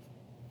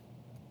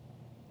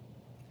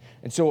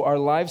 And so our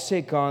lives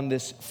take on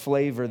this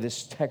flavor,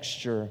 this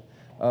texture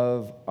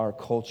of our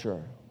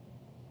culture.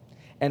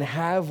 And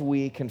have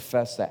we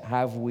confessed that?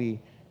 Have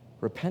we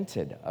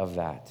repented of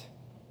that?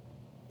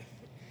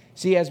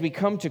 See, as we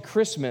come to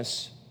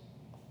Christmas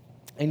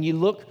and you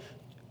look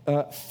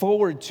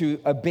forward to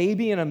a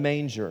baby in a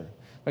manger,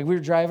 like we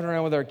were driving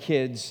around with our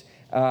kids,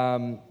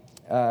 at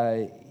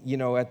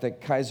the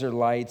Kaiser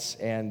Lights,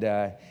 and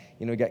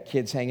we got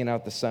kids hanging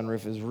out the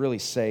sunroof. It was really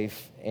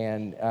safe,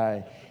 and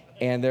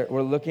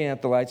we're looking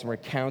at the lights and we're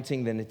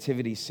counting the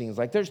nativity scenes.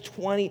 Like there's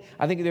 20.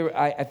 I think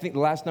the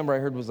last number I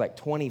heard was like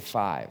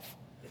 25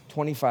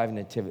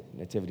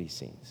 nativity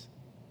scenes.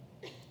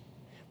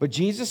 But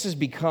Jesus has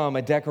become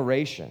a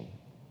decoration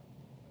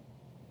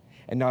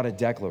and not a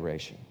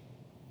declaration.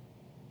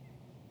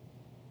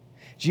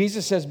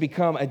 Jesus has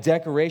become a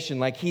decoration,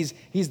 like he's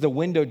the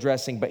window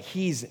dressing, but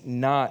he's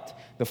not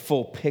the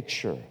full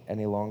picture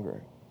any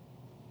longer.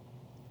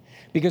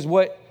 Because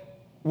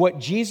what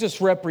Jesus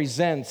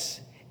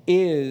represents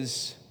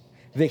is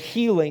the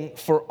healing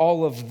for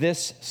all of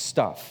this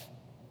stuff.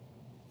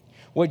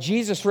 What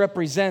Jesus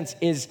represents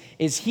is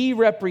he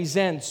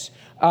represents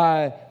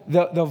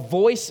the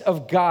voice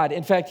of God.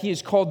 In fact, he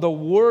is called the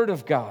Word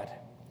of God.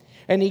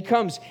 And he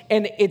comes,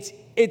 and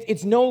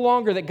it's no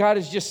longer that God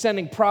is just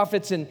sending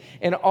prophets and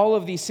all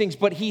of these things,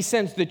 but he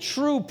sends the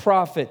true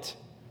prophet,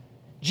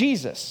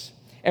 Jesus.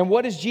 And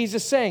what is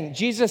Jesus saying?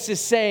 Jesus is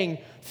saying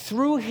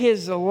through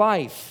his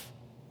life,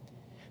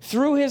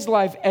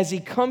 as he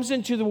comes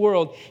into the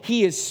world,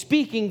 he is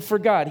speaking for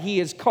God. He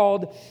is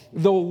called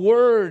the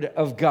Word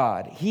of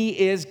God.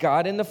 He is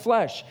God in the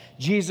flesh.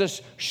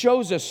 Jesus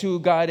shows us who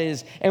God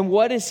is. And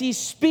what is he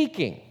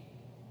speaking?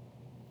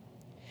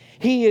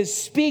 He is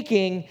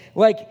speaking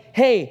like,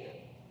 hey,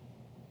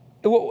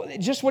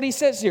 just what he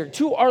says here.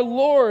 To our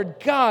Lord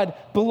God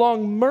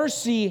belong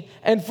mercy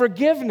and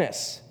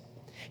forgiveness.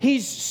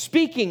 He's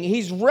speaking,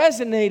 he's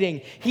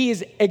resonating, he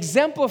is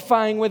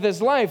exemplifying with his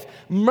life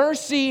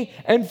mercy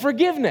and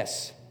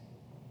forgiveness.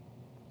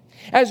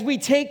 As we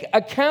take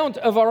account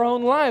of our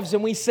own lives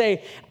and we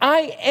say,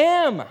 I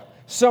am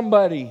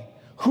somebody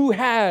who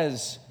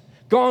has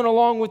gone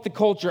along with the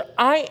culture.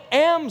 I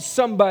am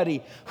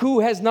somebody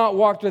who has not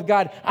walked with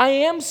God. I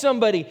am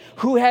somebody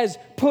who has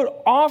put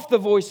off the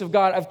voice of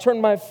God. I've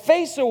turned my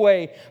face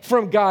away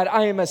from God.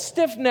 I am a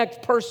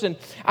stiff-necked person.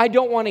 I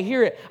don't want to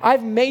hear it.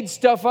 I've made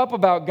stuff up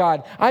about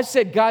God. I've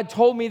said, God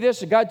told me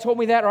this, or God told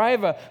me that, or I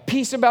have a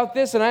piece about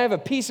this, and I have a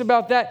piece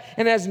about that,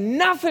 and it has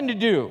nothing to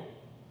do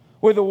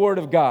with the Word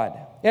of God.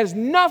 It has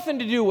nothing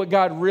to do with what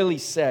God really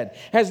said.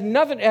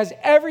 It has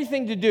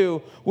everything to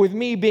do with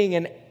me being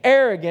an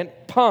arrogant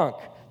punk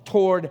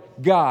toward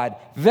God.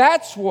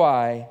 That's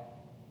why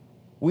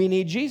we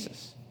need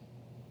Jesus.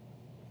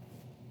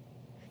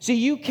 See,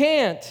 you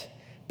can't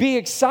be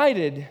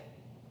excited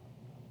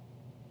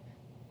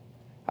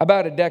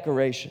about a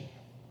decoration,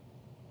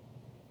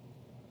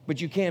 but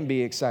you can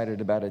be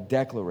excited about a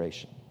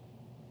declaration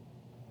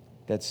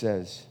that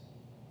says,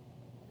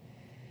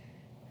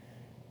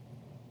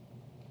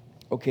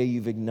 okay,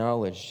 you've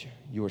acknowledged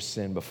your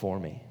sin before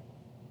me.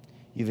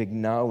 You've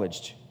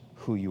acknowledged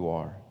who you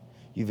are.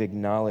 You've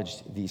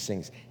acknowledged these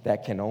things.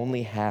 That can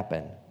only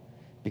happen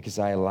because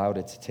I allowed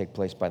it to take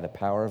place by the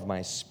power of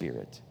my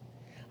Spirit.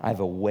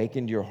 I've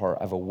awakened your heart.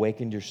 I've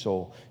awakened your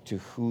soul to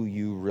who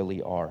you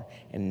really are.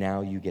 And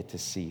now you get to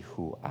see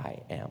who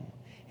I am.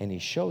 And he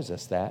shows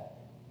us that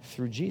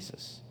through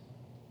Jesus.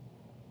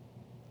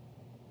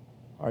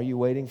 Are you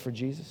waiting for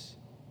Jesus?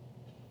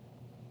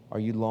 Are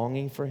you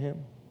longing for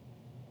him?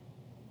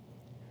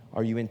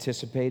 Are you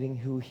anticipating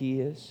who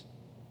he is?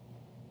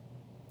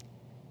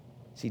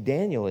 See,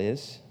 Daniel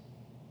is.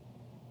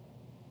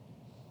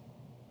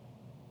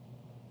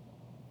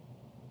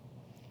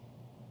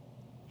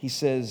 He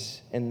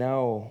says, and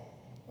now,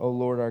 O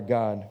Lord our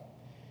God,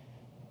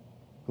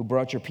 who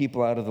brought your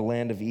people out of the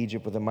land of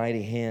Egypt with a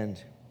mighty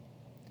hand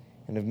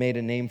and have made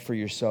a name for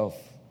yourself,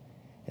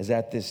 as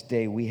at this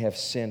day we have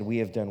sinned, we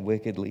have done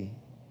wickedly.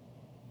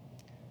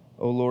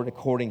 O Lord,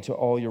 according to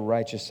all your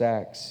righteous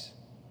acts,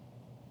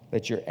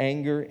 let your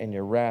anger and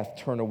your wrath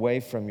turn away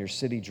from your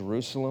city,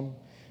 Jerusalem,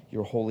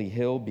 your holy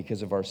hill,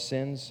 because of our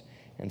sins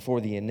and for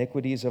the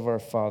iniquities of our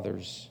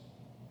fathers.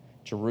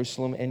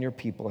 Jerusalem and your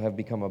people have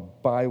become a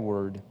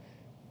byword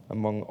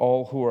among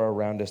all who are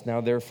around us. Now,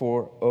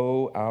 therefore,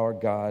 O our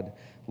God,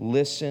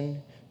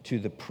 listen to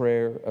the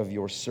prayer of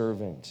your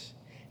servant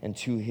and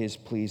to his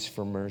pleas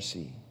for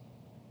mercy.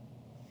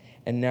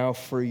 And now,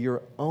 for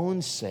your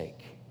own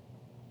sake,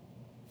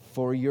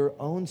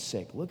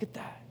 look at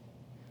that.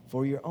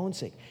 For your own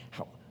sake.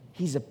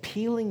 He's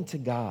appealing to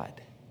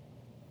God.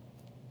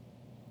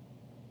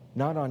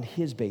 Not on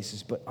his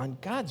basis, but on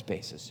God's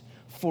basis.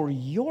 For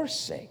your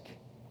sake,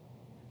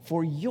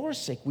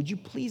 would you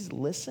please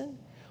listen?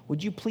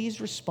 Would you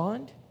please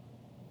respond?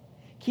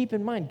 Keep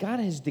in mind, God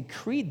has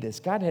decreed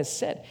this. God has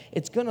said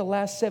it's going to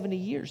last 70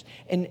 years.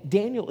 And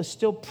Daniel is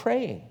still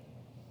praying.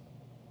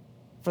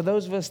 For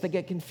those of us that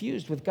get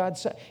confused with God,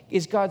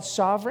 is God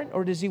sovereign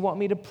or does he want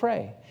me to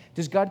pray?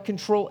 Does God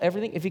control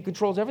everything? If he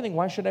controls everything,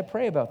 why should I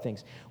pray about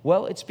things?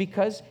 Well, it's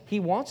because he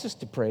wants us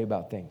to pray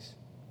about things.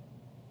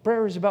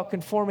 Prayer is about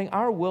conforming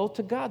our will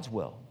to God's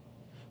will.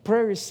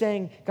 Prayer is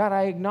saying, God,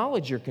 I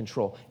acknowledge your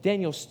control.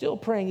 Daniel's still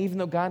praying even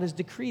though God has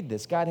decreed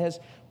this. God has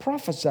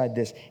prophesied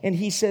this. And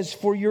he says,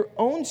 for your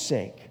own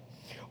sake,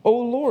 O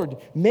Lord,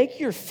 make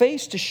your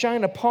face to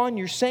shine upon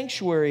your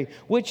sanctuary,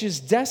 which is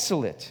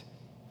desolate.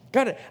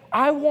 God,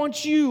 I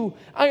want you.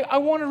 I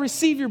want to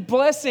receive your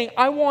blessing.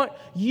 I want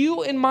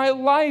you in my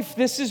life.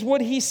 This is what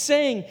he's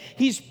saying.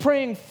 He's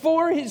praying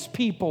for his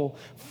people,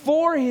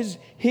 for his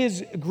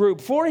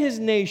group, for his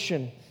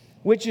nation,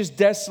 which is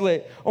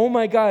desolate. Oh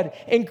my God,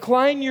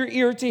 incline your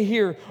ear to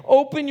hear.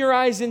 Open your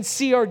eyes and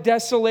see our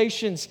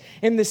desolations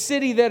in the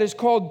city that is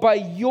called by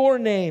your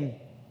name.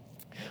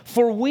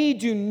 For we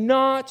do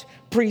not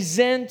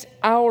present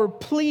our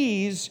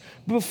pleas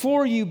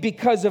before you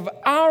because of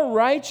our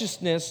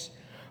righteousness,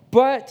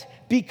 but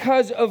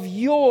because of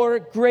your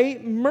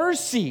great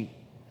mercy.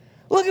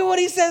 Look at what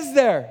he says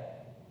there.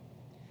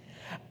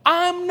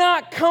 I'm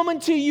not coming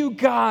to you,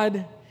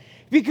 God,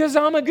 because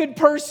I'm a good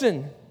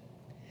person.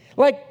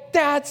 Like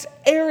That's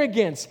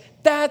arrogance.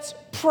 That's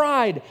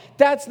pride.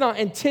 That's not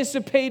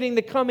anticipating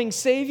the coming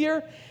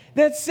Savior.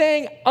 That's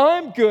saying,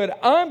 I'm good,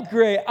 I'm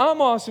great, I'm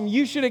awesome,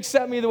 you should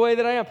accept me the way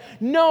that I am.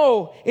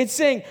 No, it's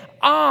saying,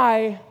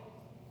 I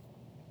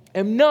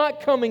am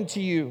not coming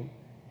to you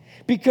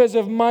because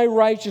of my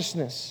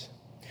righteousness.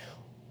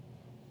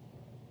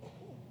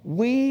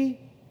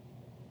 We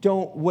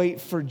don't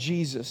wait for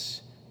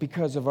Jesus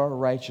because of our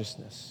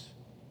righteousness.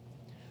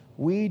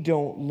 We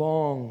don't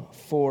long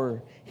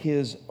for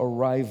his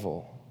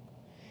arrival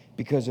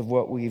because of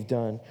what we've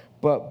done,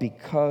 but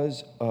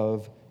because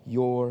of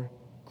your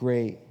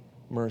great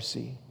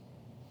mercy.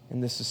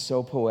 And this is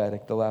so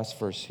poetic, the last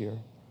verse here.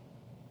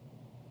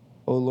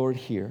 O Lord,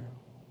 hear.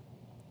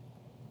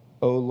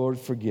 O Lord,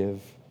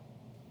 forgive.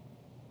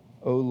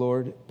 O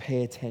Lord,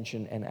 pay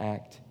attention and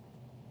act.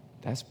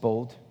 That's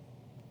bold.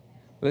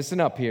 Listen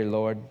up here,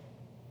 Lord.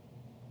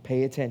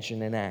 Pay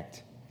attention and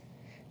act.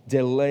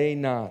 Delay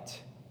not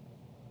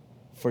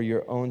for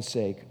your own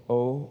sake,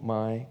 oh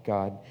my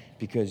God,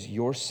 because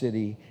your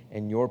city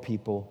and your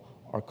people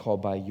are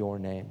called by your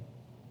name.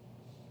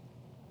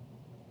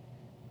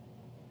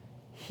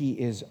 He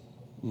is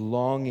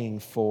longing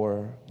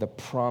for the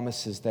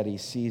promises that he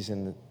sees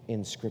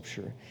in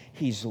Scripture.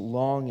 He's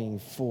longing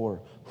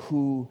for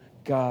who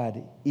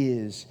God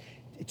is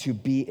to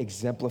be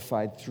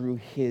exemplified through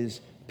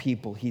his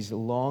people. He's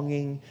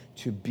longing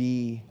to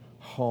be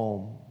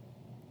home.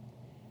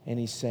 And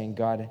he's saying,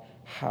 God,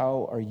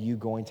 how are you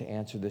going to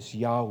answer this?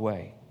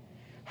 Yahweh,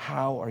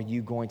 how are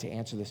you going to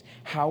answer this?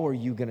 How are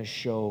you going to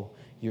show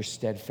your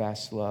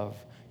steadfast love,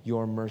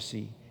 your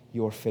mercy,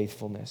 your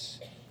faithfulness?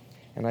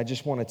 And I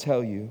just want to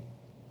tell you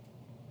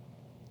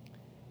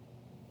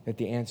that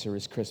the answer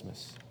is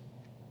Christmas.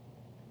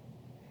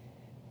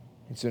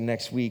 And so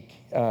next week,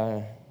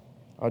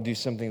 I'll do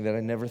something that I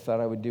never thought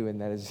I would do, and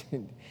that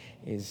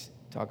is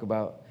talk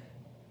about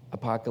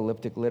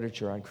apocalyptic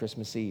literature on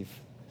Christmas Eve.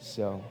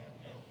 So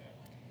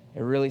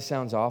it really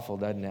sounds awful,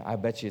 doesn't it? I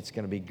bet you it's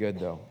going to be good,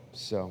 though.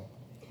 So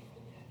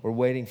we're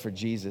waiting for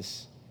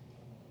Jesus.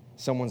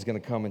 Someone's going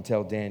to come and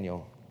tell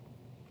Daniel,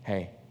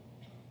 hey,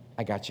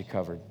 I got you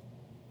covered.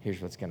 Here's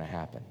what's going to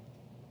happen.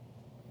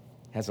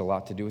 It has a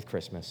lot to do with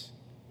Christmas.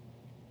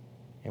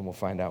 And we'll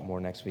find out more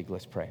next week.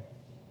 Let's pray.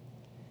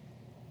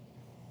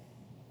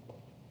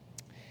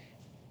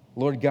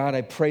 Lord God,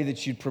 I pray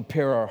that you'd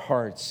prepare our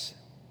hearts.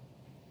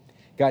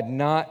 God,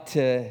 not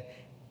to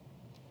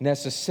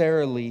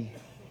necessarily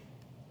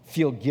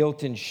feel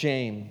guilt and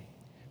shame,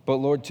 but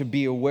Lord, to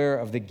be aware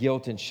of the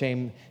guilt and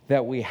shame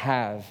that we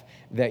have,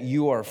 that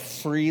you are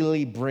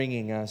freely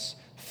bringing us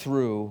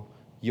through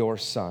your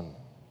Son.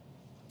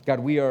 God,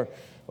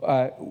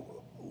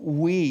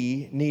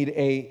 we need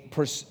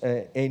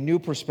a new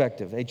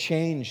perspective, a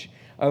change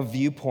of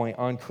viewpoint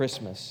on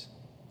Christmas,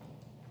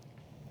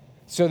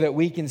 so that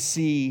we can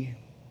see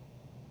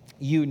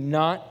you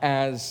not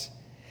as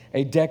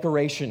a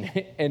decoration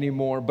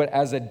anymore, but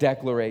as a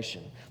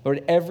declaration.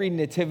 Lord, every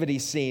nativity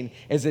scene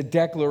is a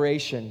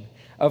declaration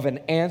of an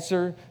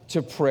answer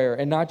to prayer,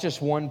 and not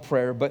just one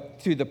prayer, but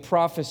through the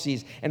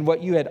prophecies and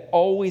what you had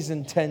always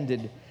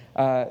intended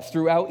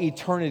throughout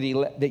eternity,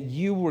 that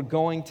you were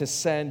going to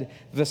send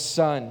the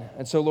Son.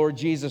 And so, Lord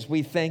Jesus,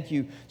 we thank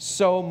you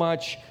so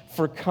much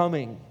for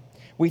coming.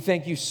 We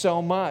thank you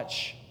so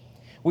much.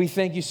 We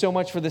thank you so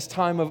much for this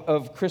time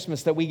of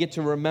Christmas, that we get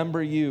to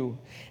remember you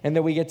and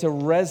that we get to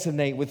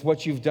resonate with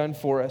what you've done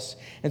for us.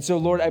 And so,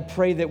 Lord, I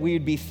pray that we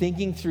would be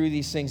thinking through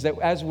these things, that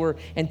as we're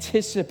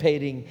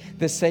anticipating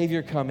the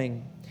Savior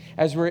coming,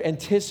 as we're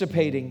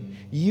anticipating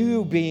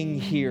you being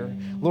here,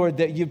 Lord,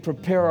 that you'd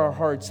prepare our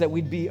hearts, that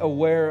we'd be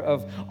aware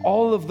of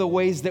all of the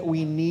ways that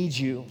we need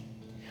you,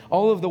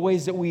 all of the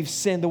ways that we've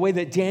sinned, the way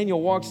that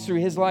Daniel walks through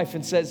his life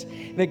and says,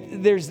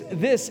 like, there's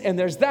this and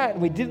there's that,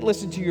 and we didn't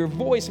listen to your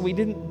voice, and we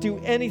didn't do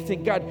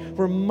anything. God,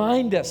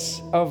 remind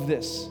us of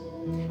this.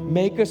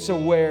 Make us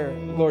aware.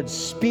 Lord,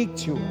 speak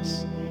to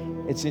us.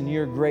 It's in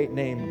your great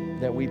name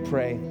that we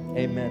pray.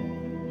 Amen.